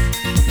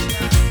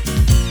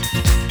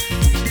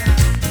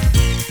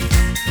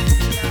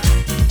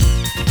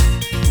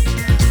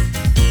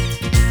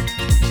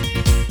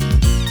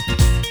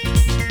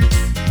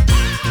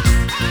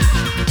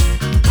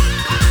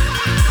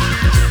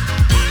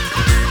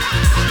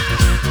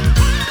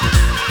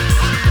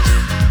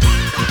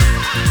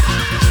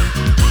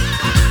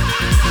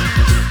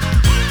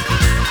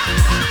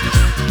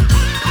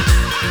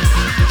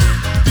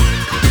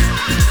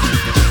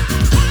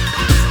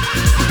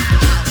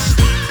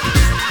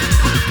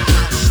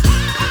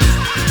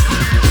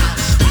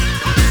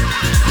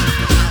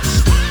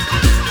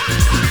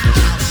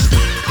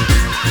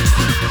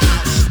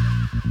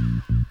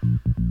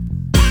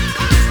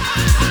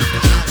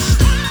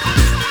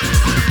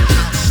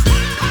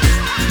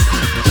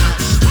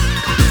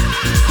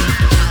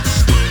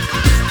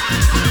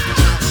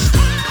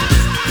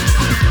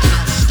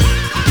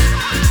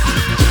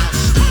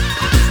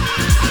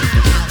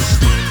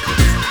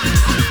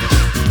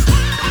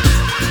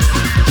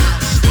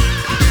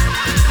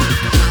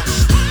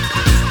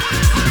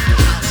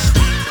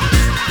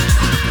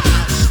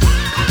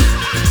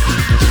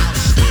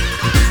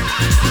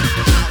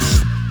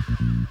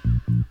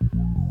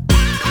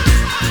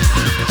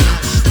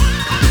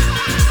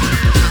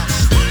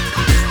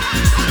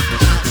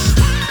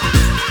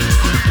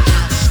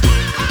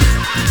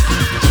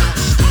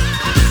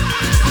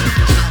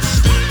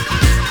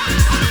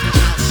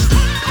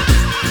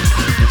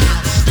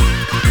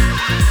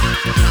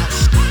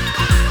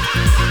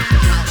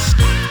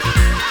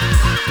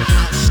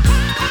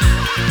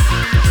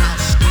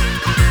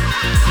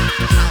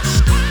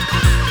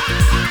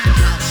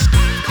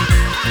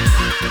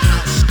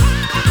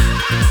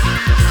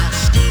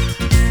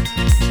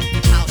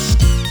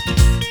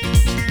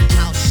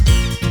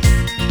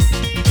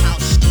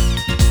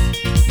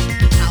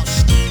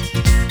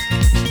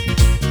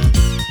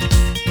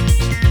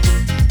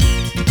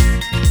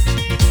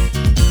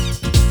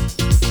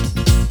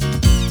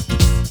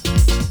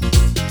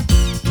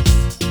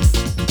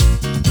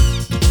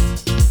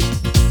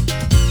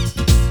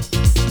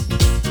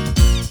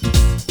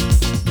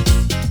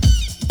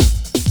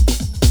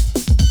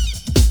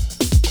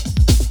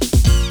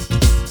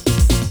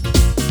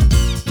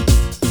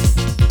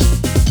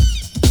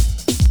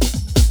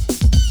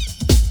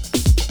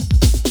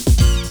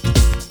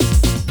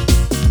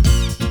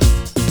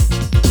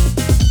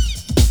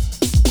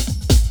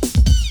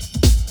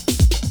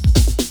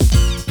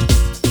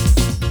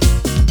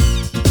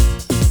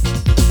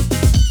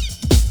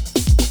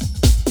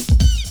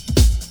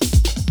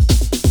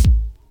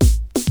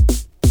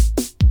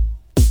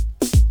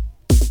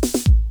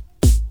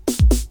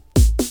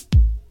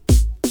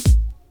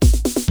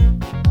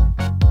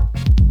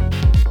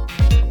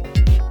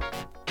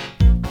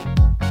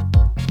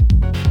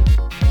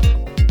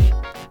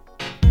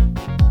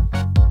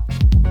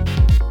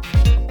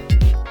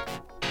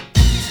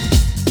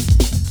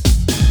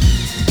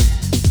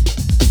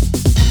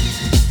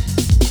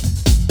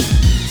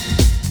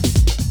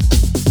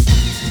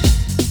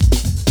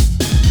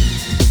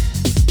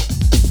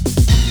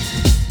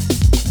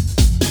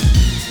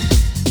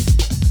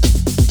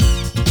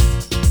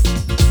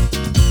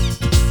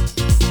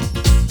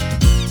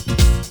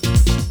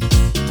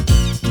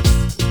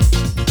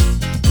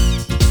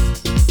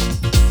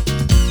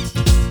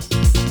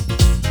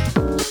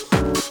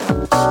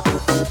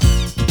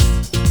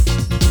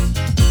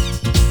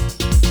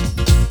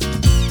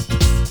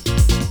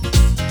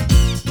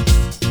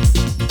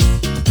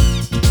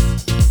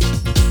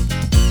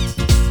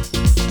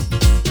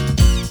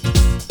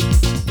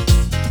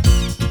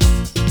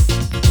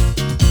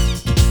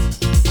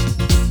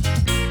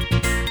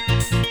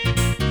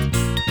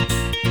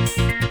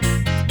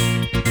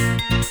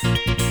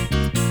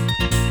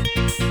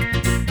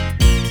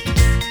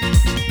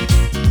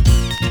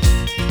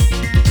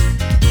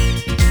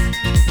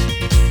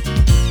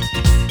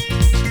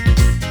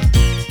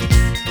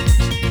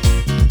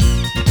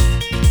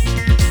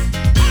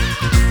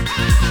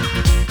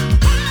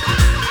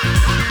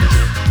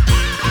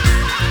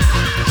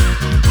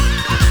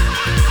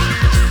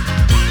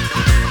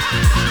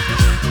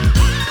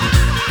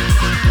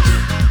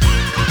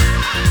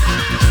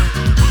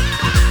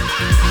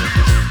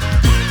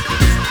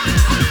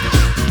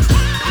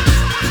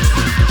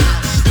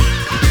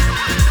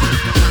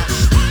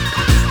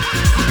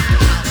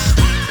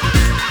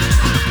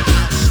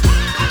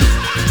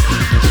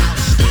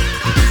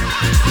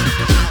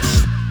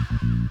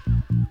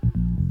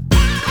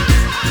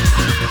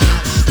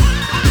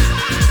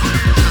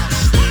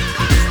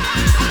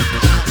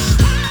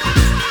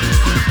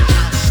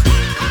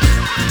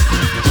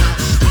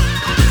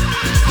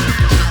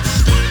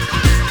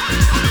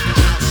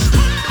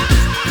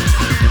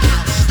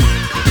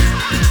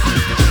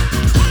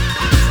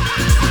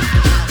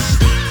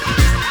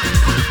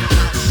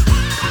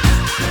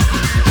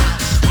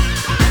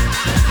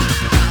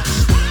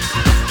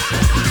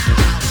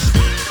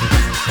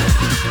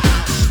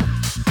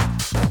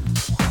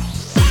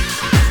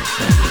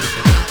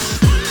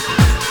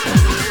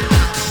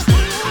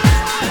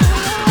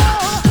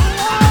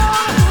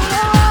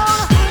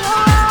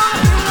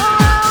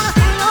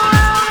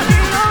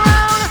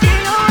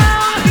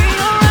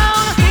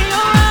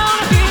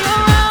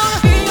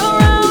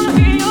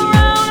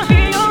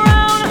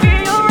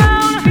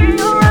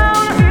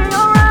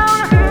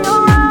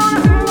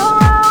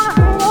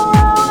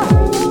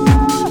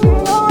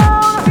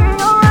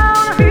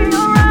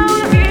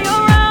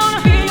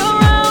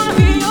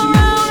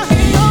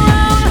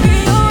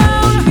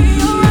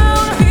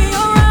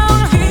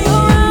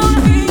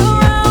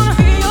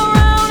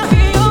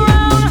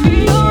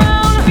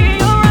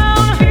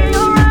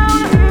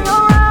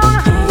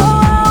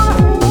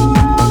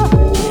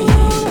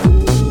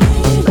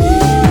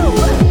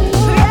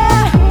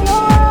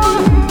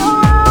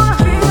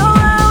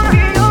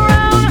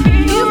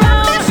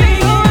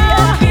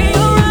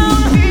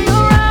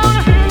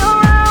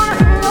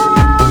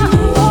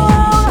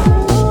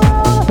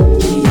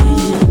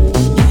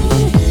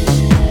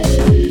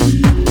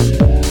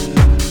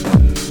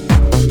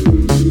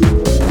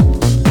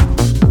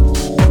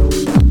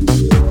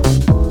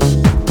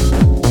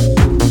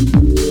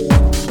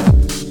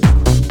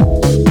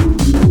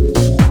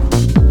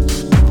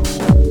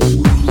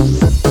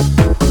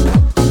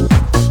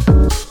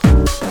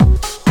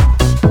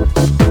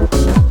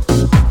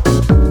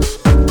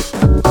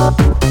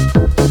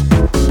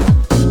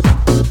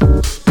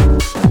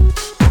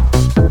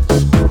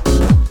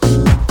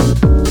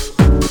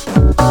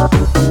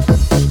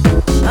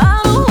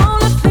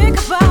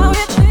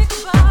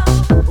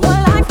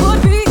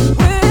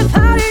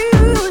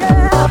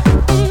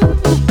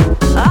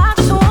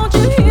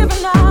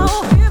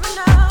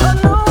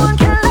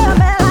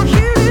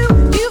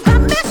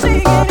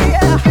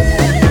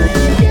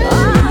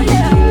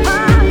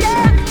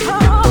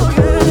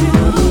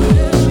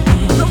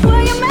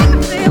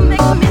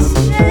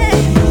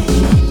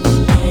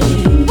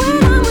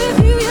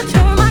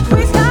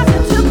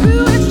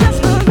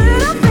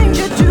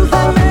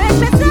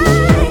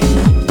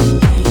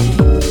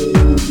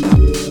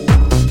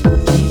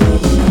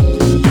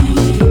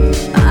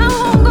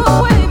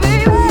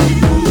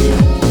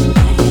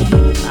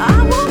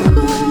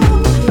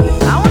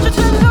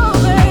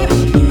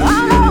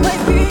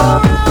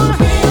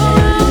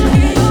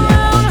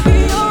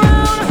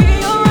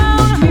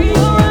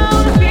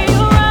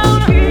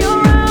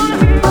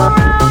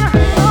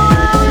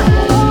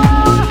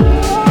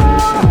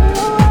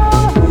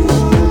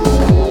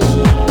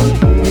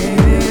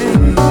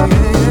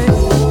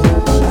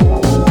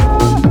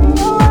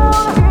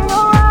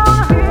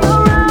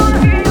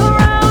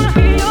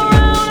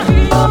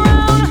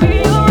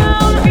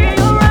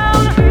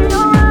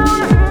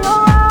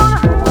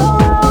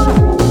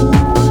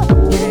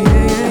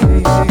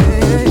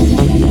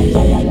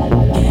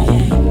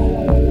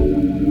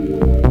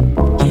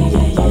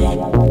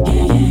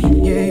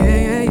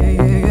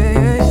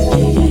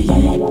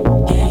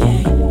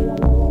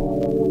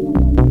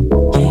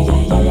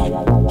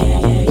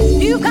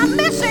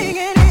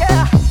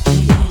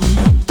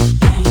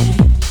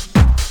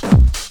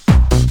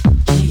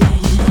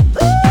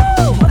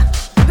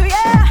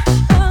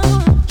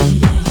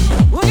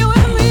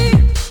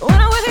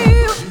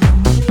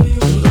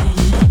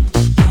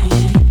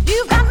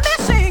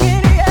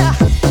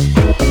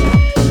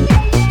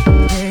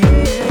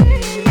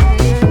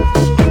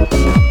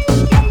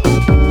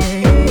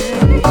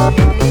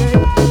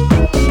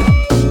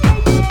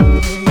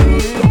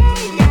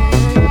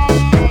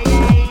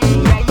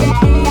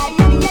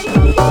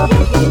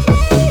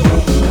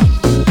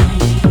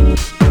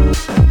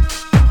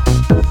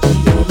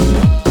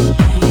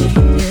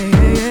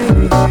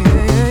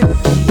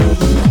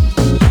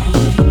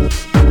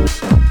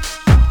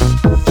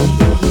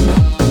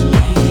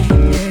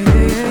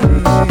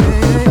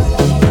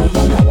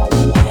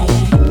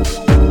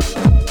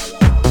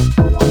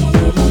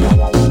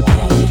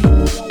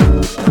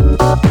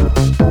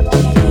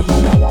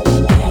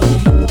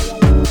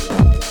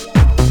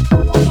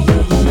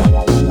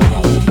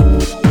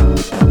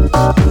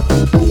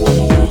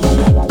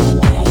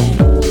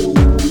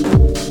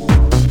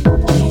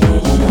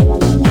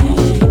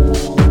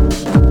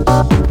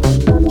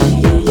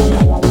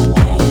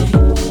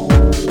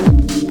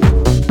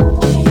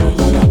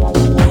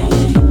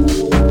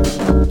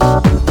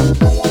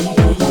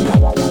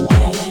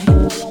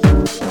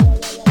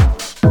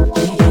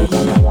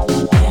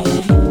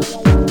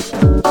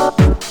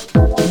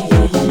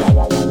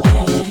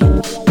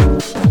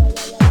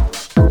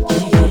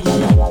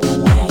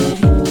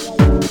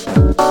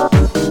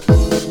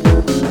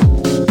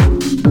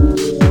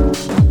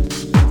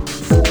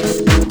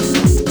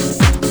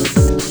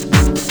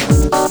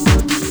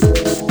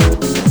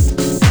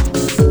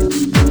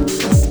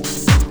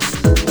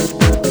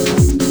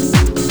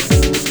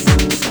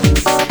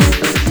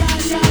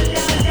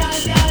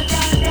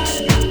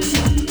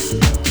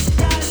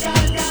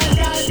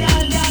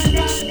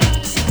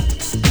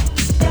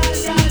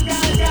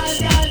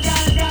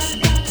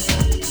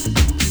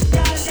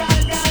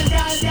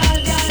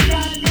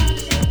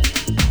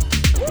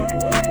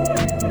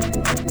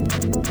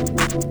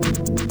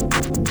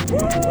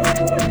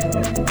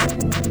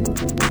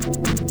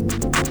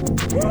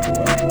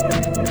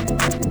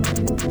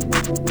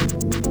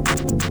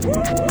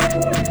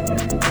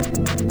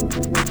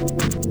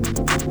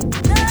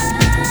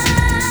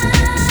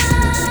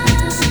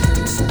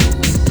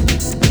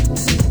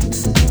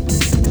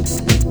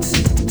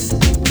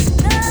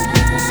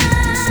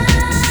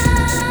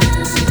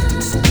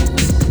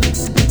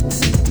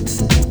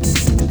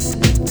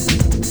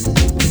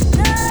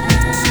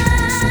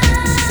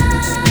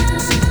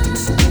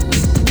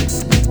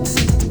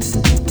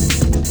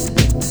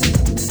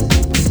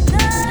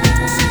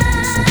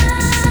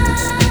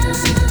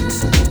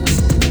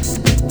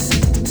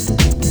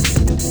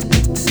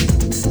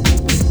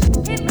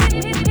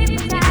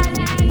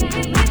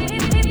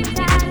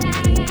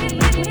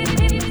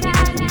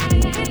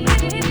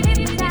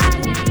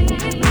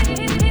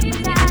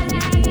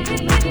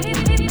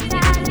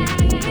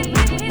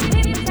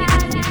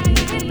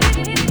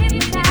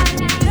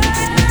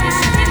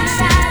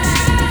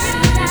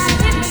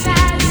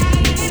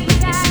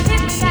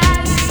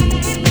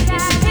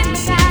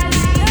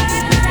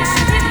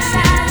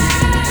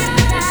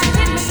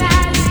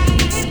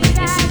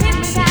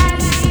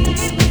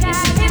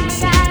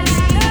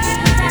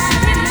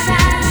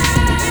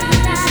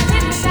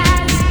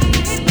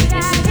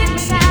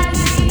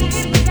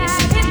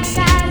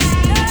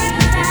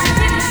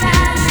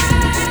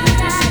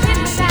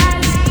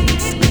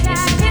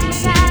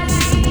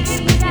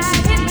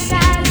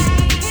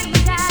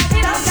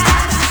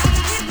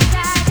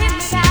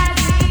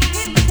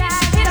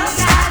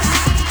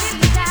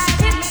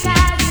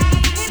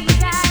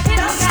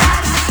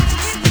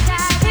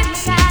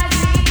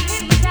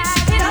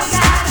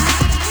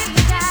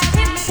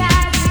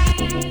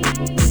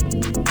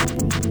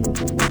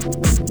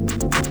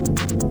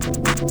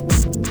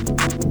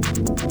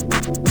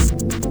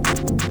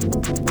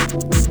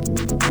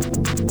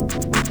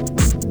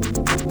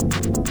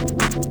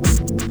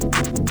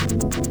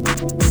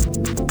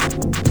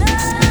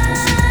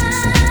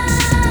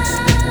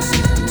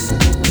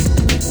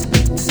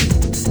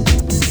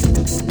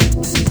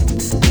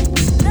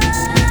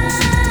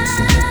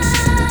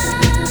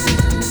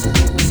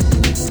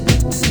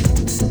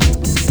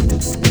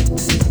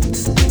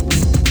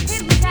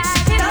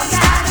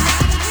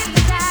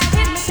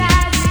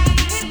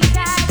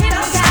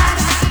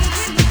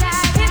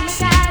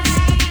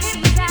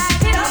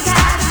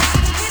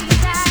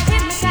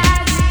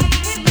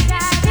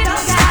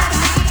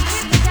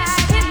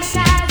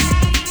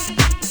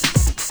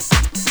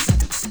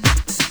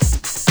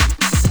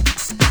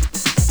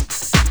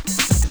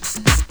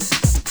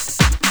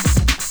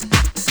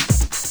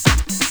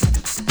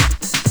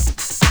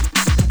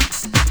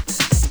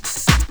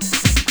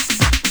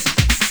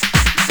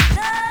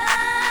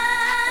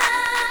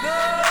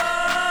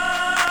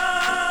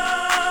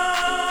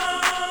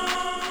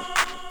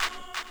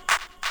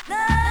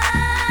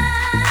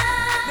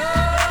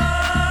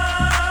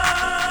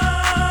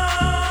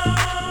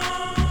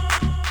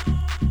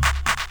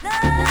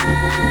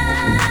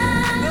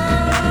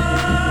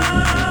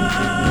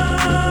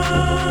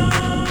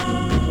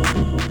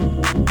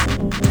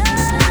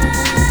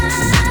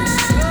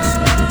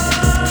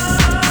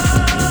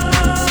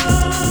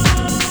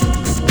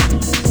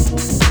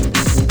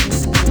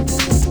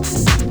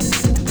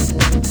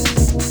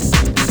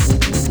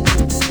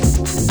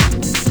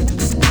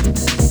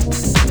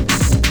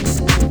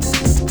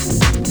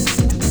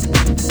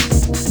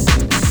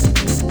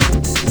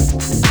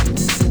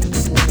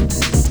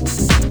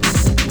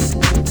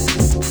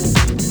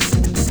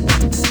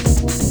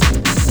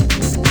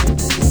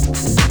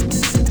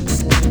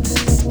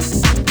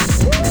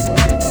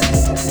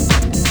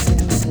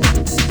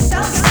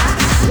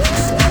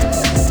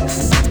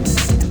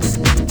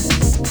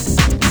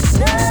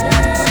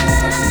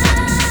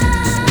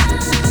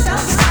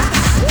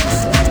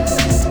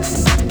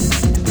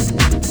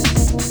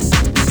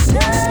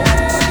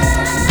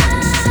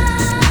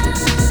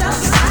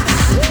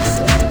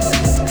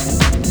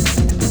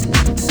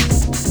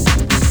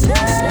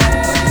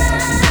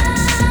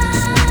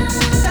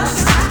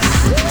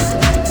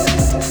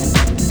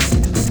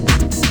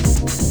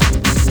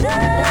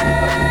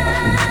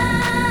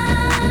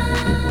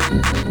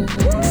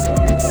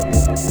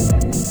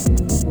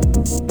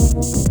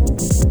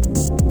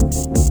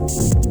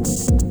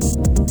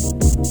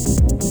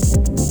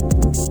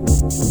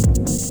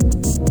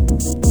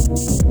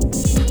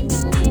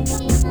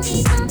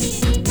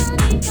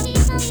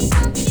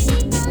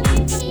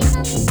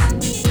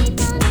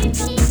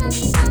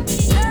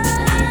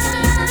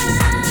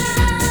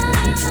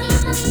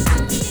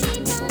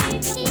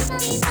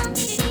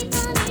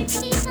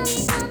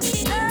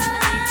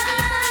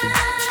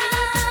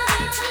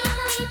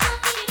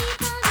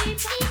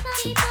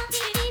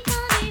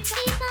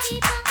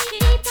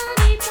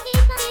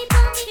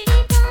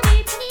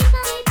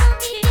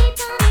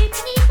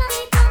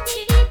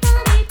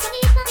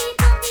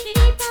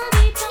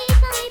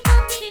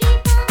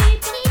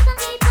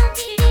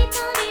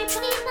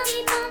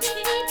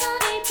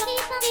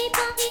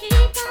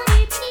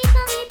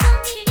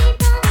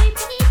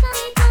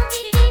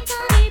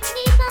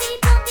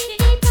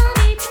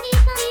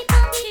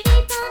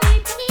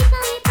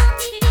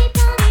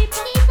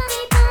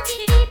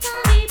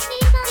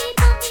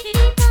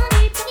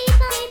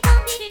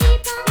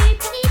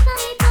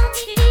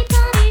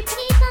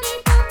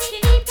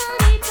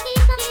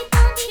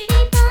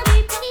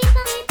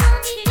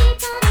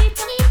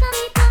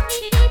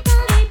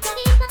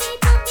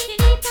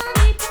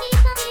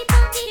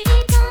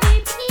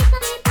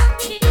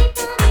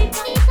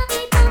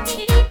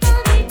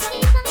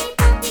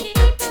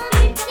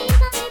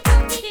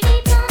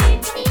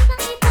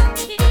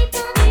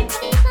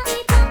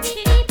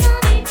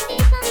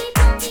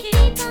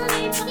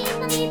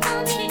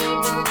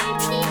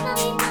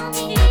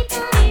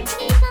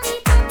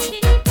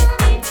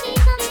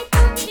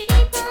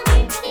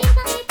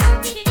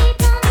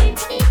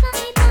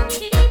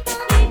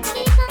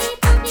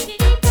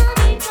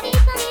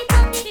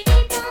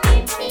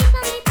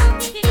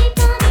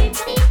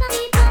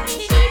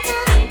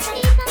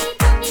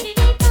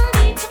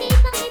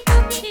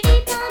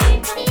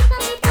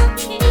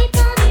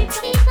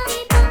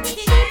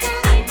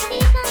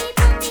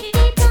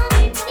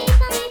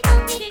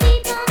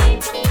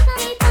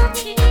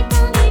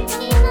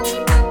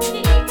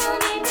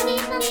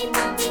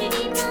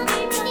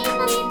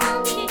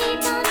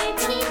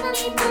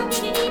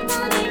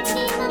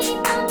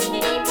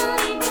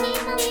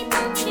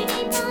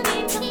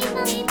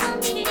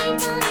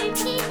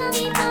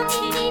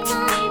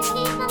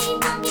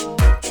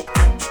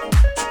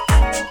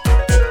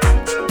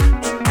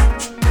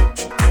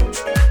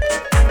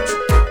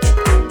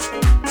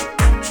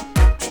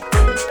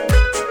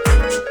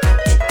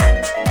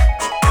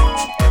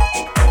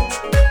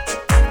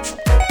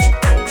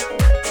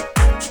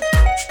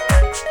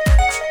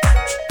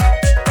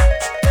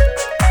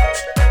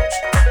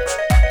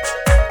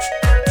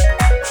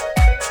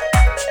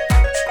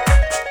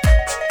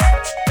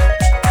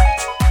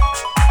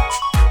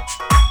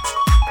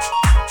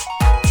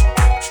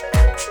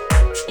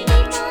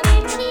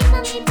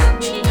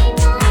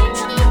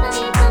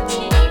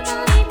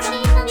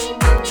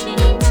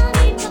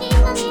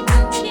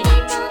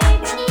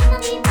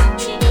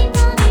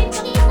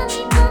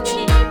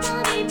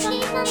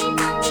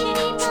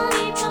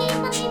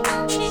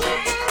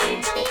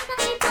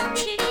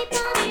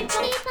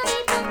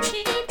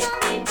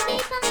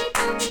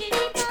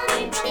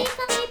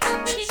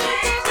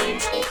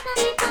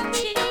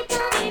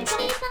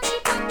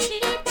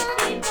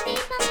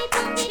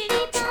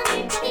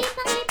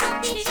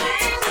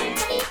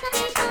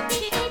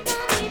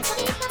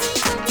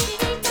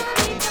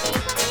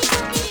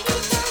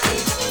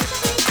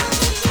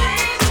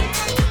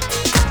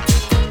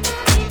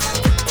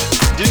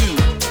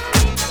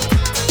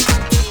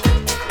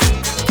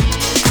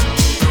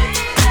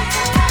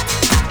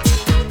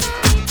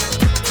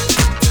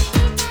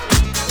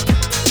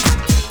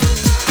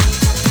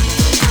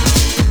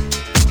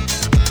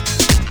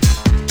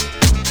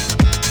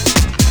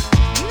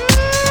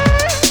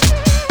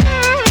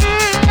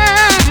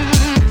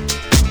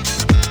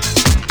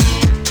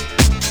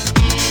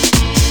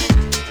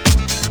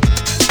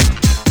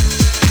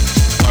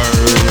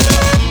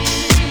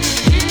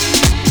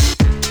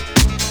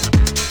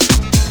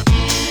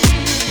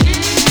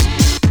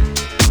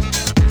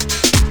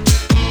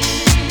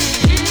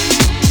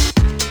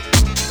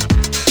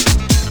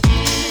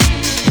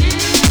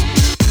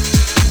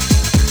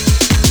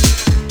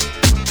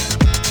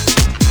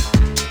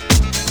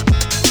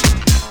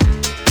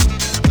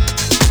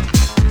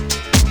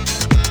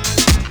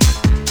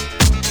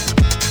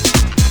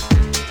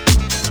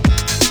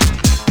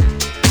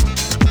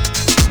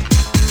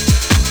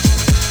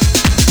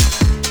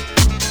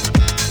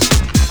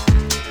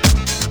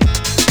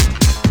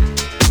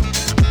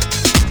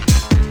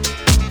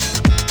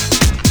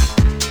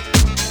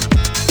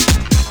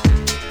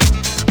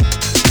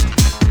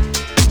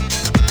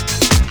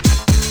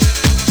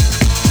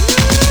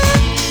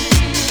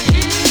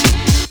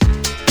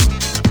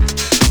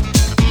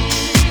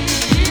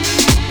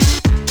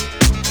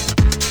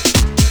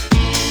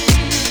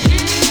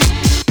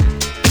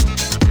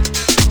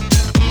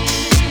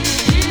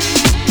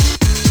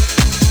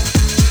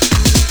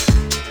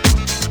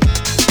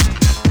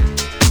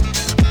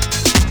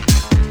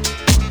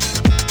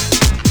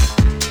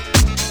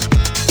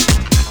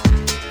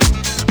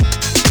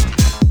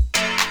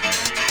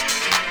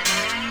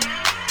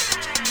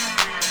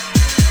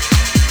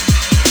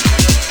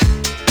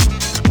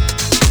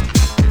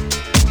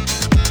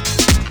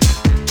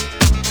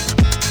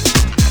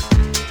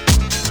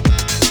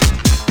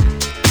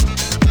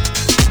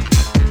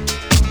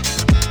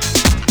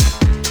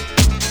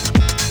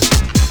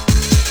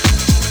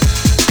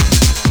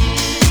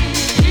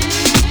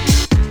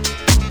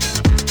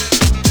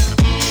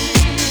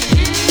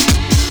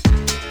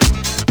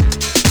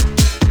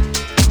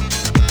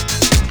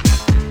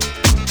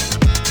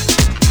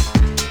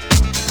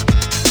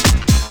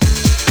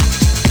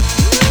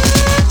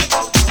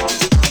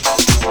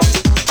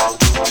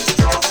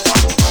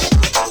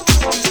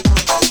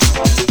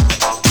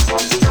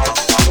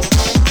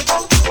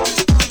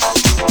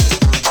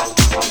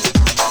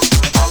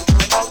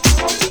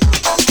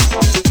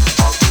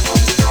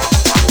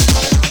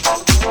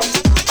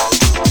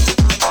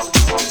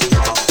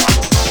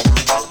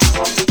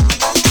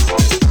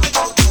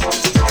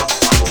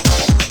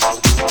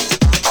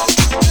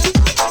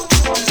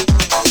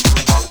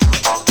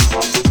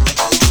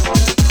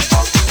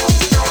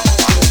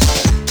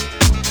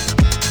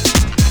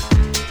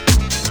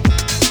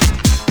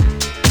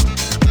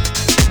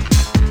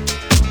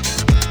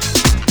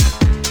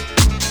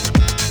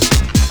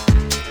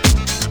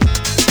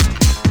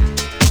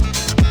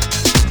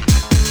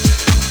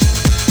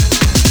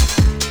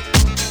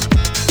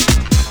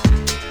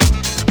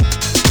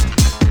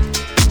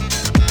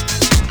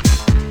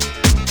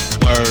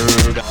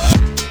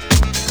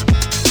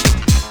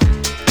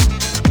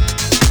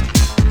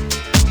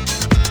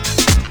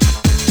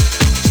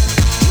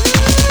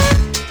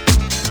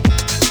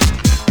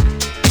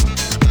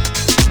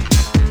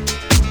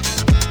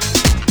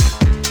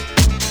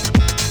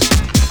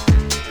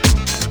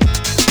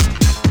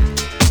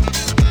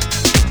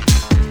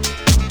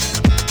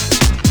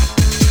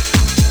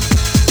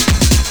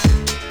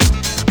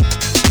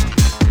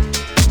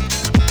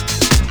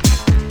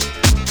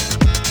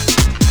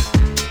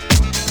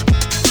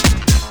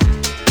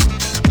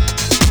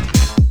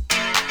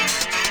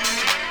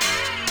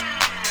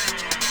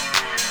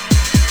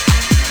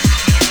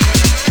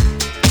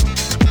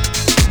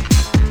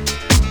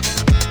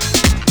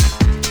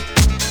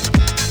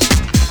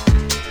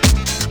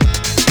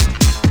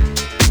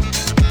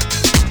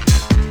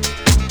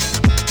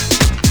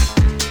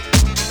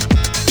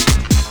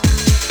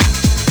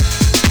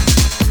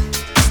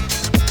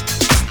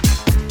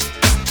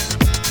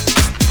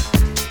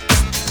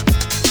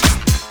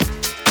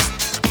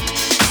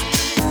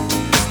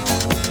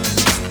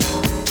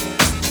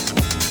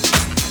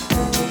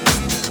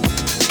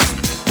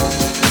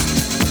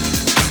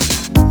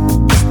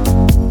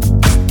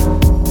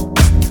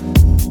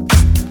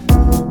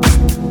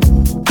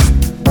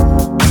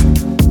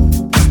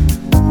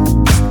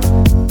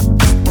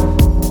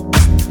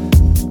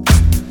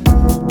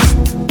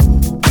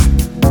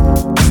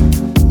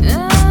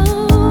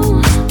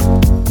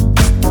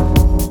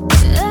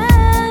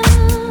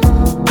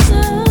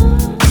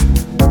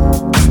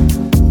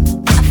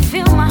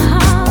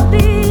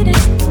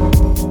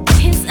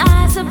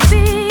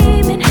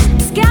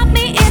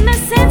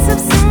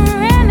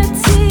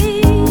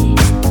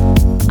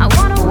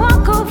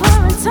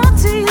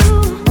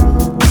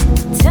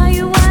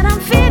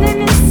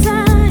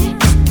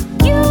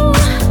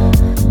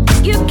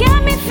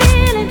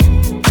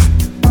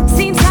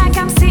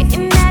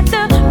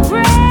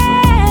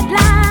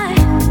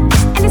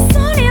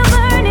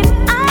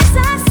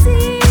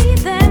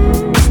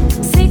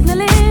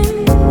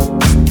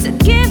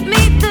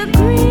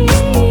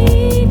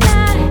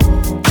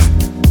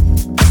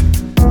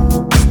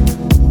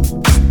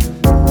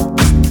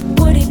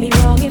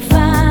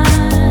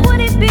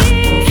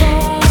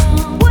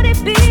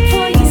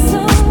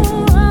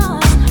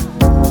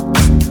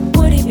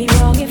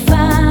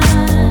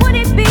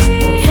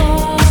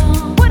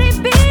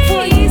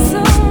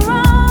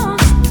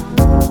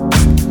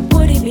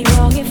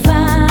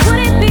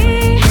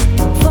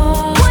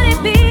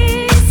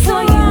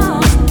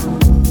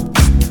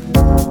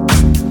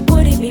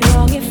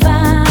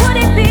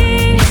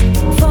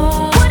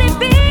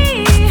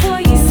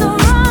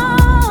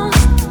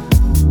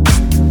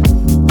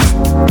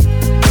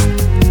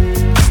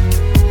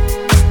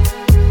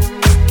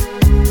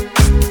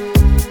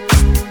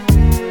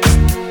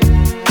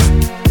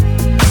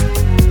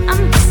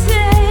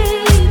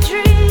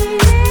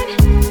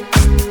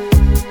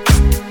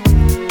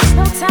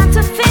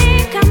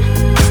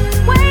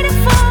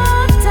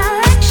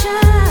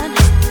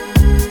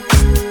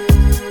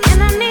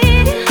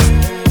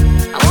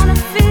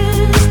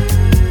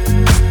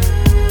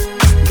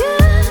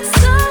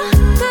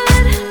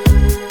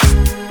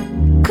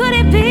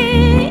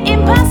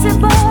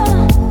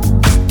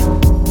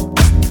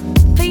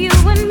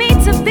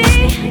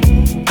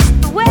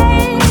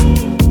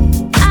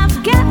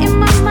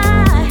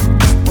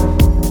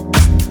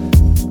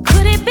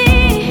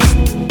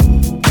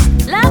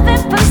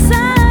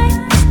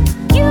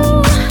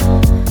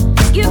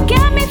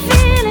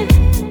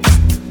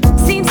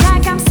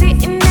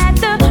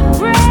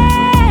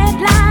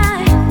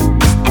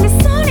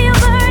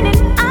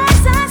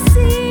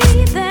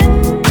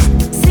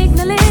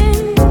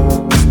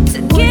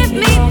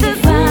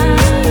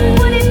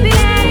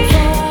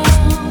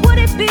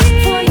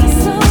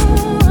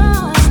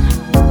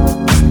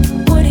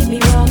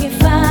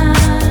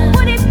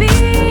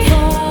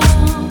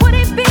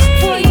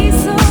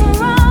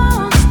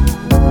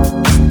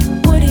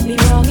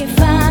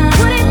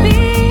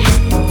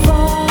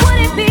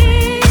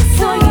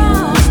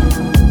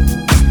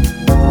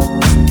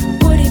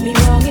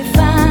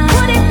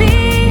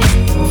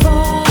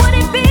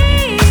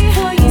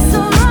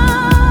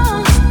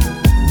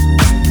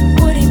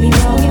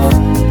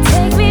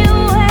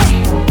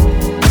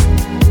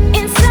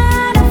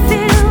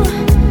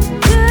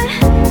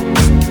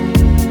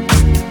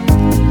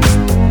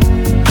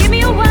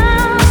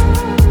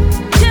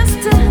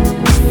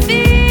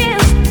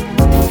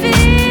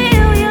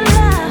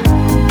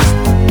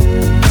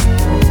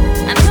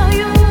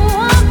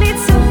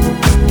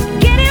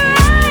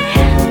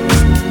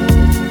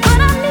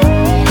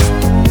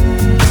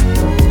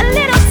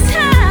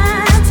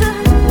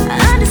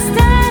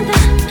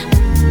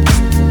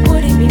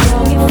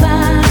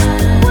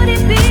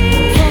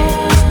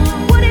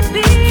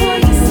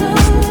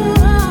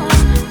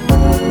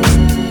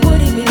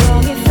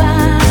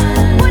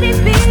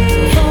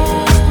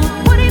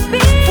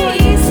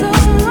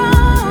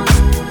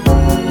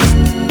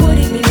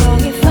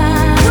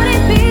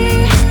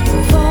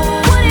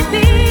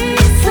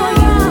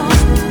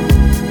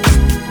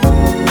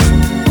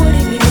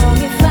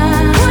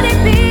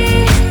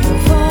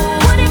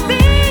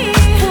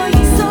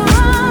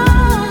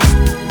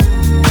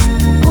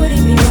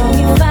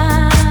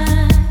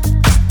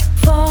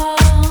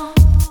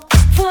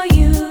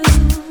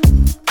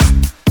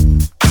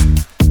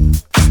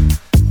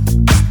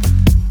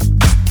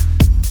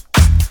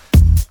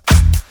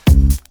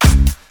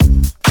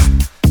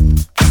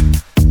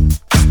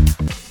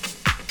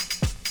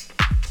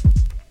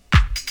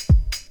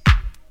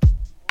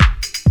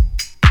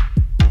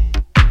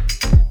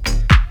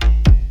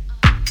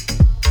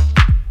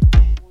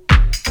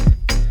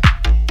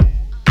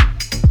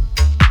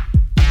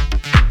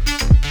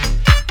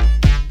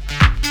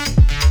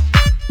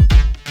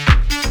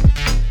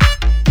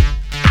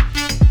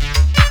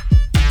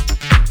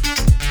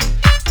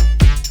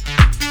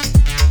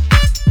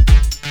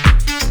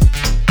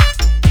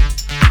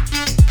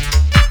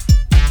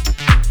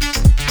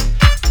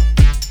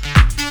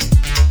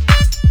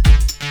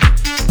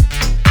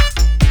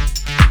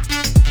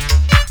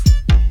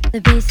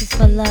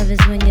 love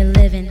is when you're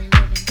living,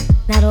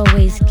 not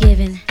always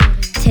giving,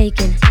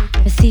 taking.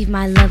 Receive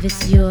my love,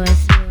 it's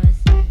yours.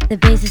 The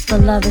basis for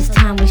love is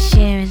time we're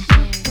sharing,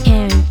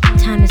 caring.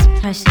 Time is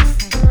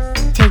precious.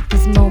 Take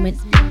this moment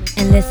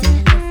and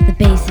listen. The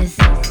basis.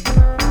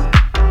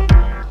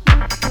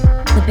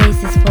 The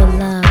basis for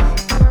love.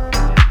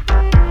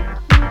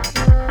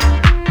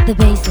 The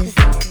basis.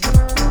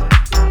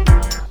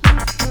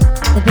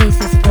 The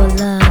basis for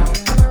love.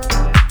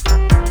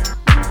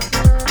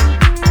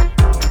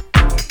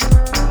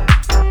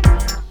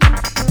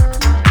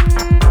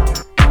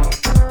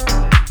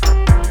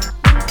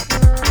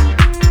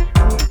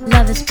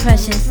 Love is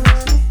precious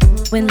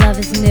when love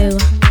is new.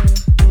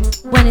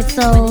 When it's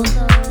old,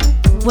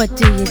 what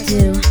do you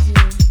do?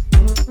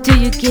 Do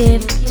you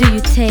give? Do you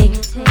take?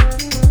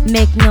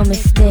 Make no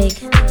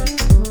mistake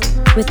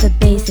with the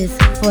basis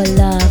for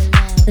love.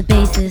 The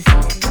basis.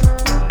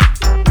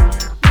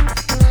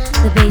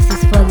 The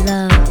basis for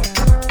love.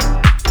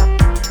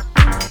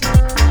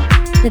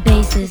 The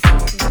basis.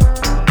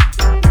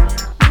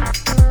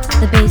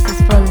 The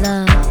basis for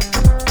love.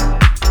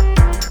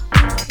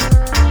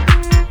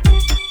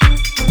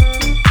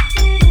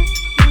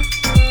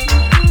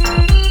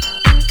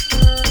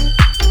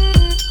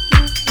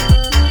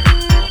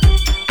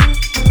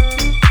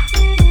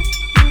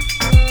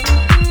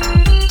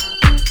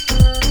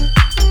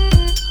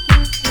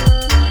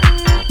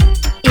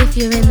 If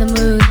you're in the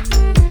mood,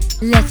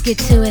 let's get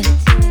to it.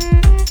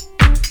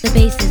 The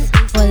basis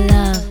for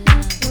love.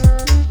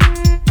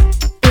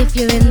 If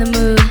you're in the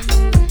mood,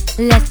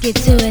 let's get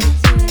to it.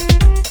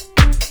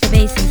 The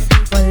basis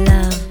for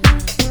love.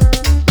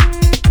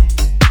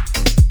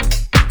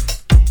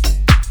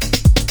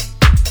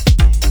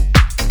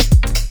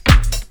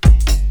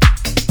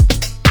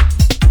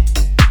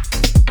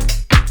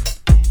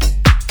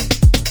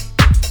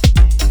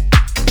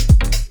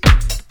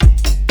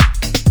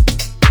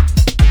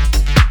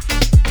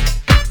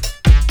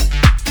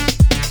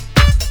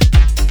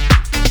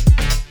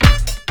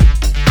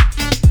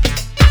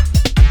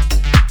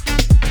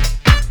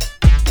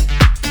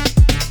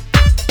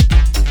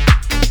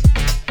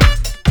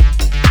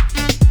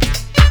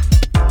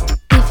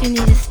 If you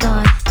need a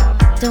start,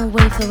 don't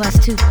wait for us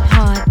to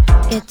part.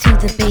 Get to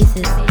the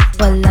basis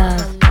for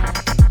love.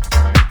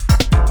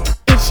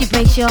 If she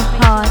breaks your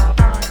heart,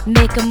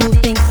 make her move,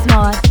 think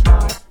smart.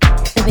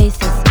 The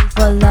basis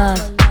for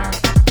love.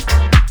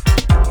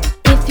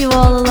 If you're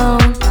all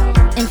alone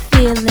and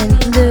feeling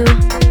blue,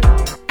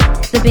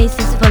 the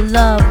basis for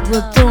love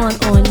will dawn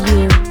on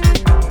you.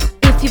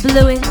 If you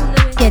blew it,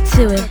 get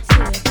to it.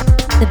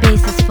 The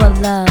basis for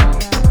love.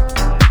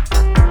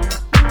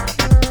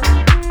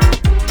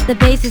 The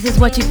basis is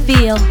what you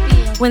feel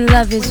when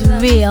love is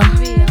real.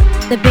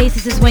 The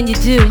basis is when you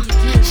do,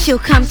 she'll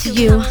come to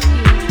you.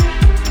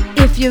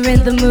 If you're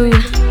in the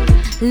mood,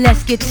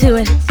 let's get to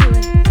it.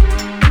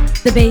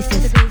 The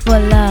basis for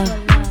love.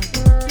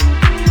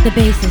 The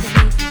basis.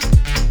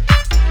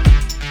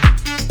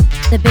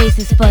 The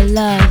basis for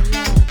love.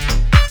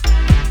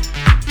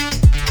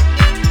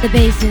 The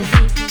basis.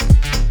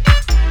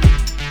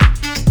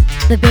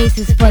 The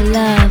basis for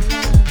love.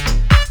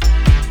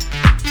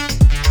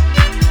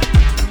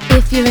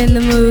 If you're in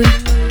the mood,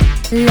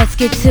 let's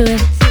get to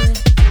it.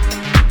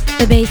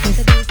 The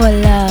basis for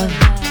love.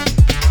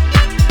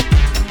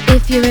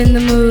 If you're in the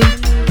mood,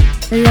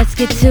 let's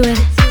get to it.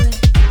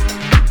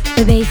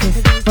 The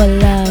basis for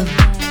love.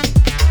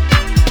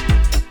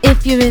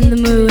 If you're in the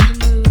mood.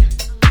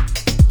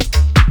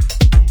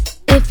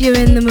 If you're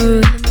in the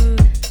mood.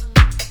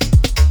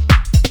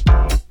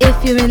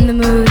 If you're in the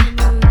mood.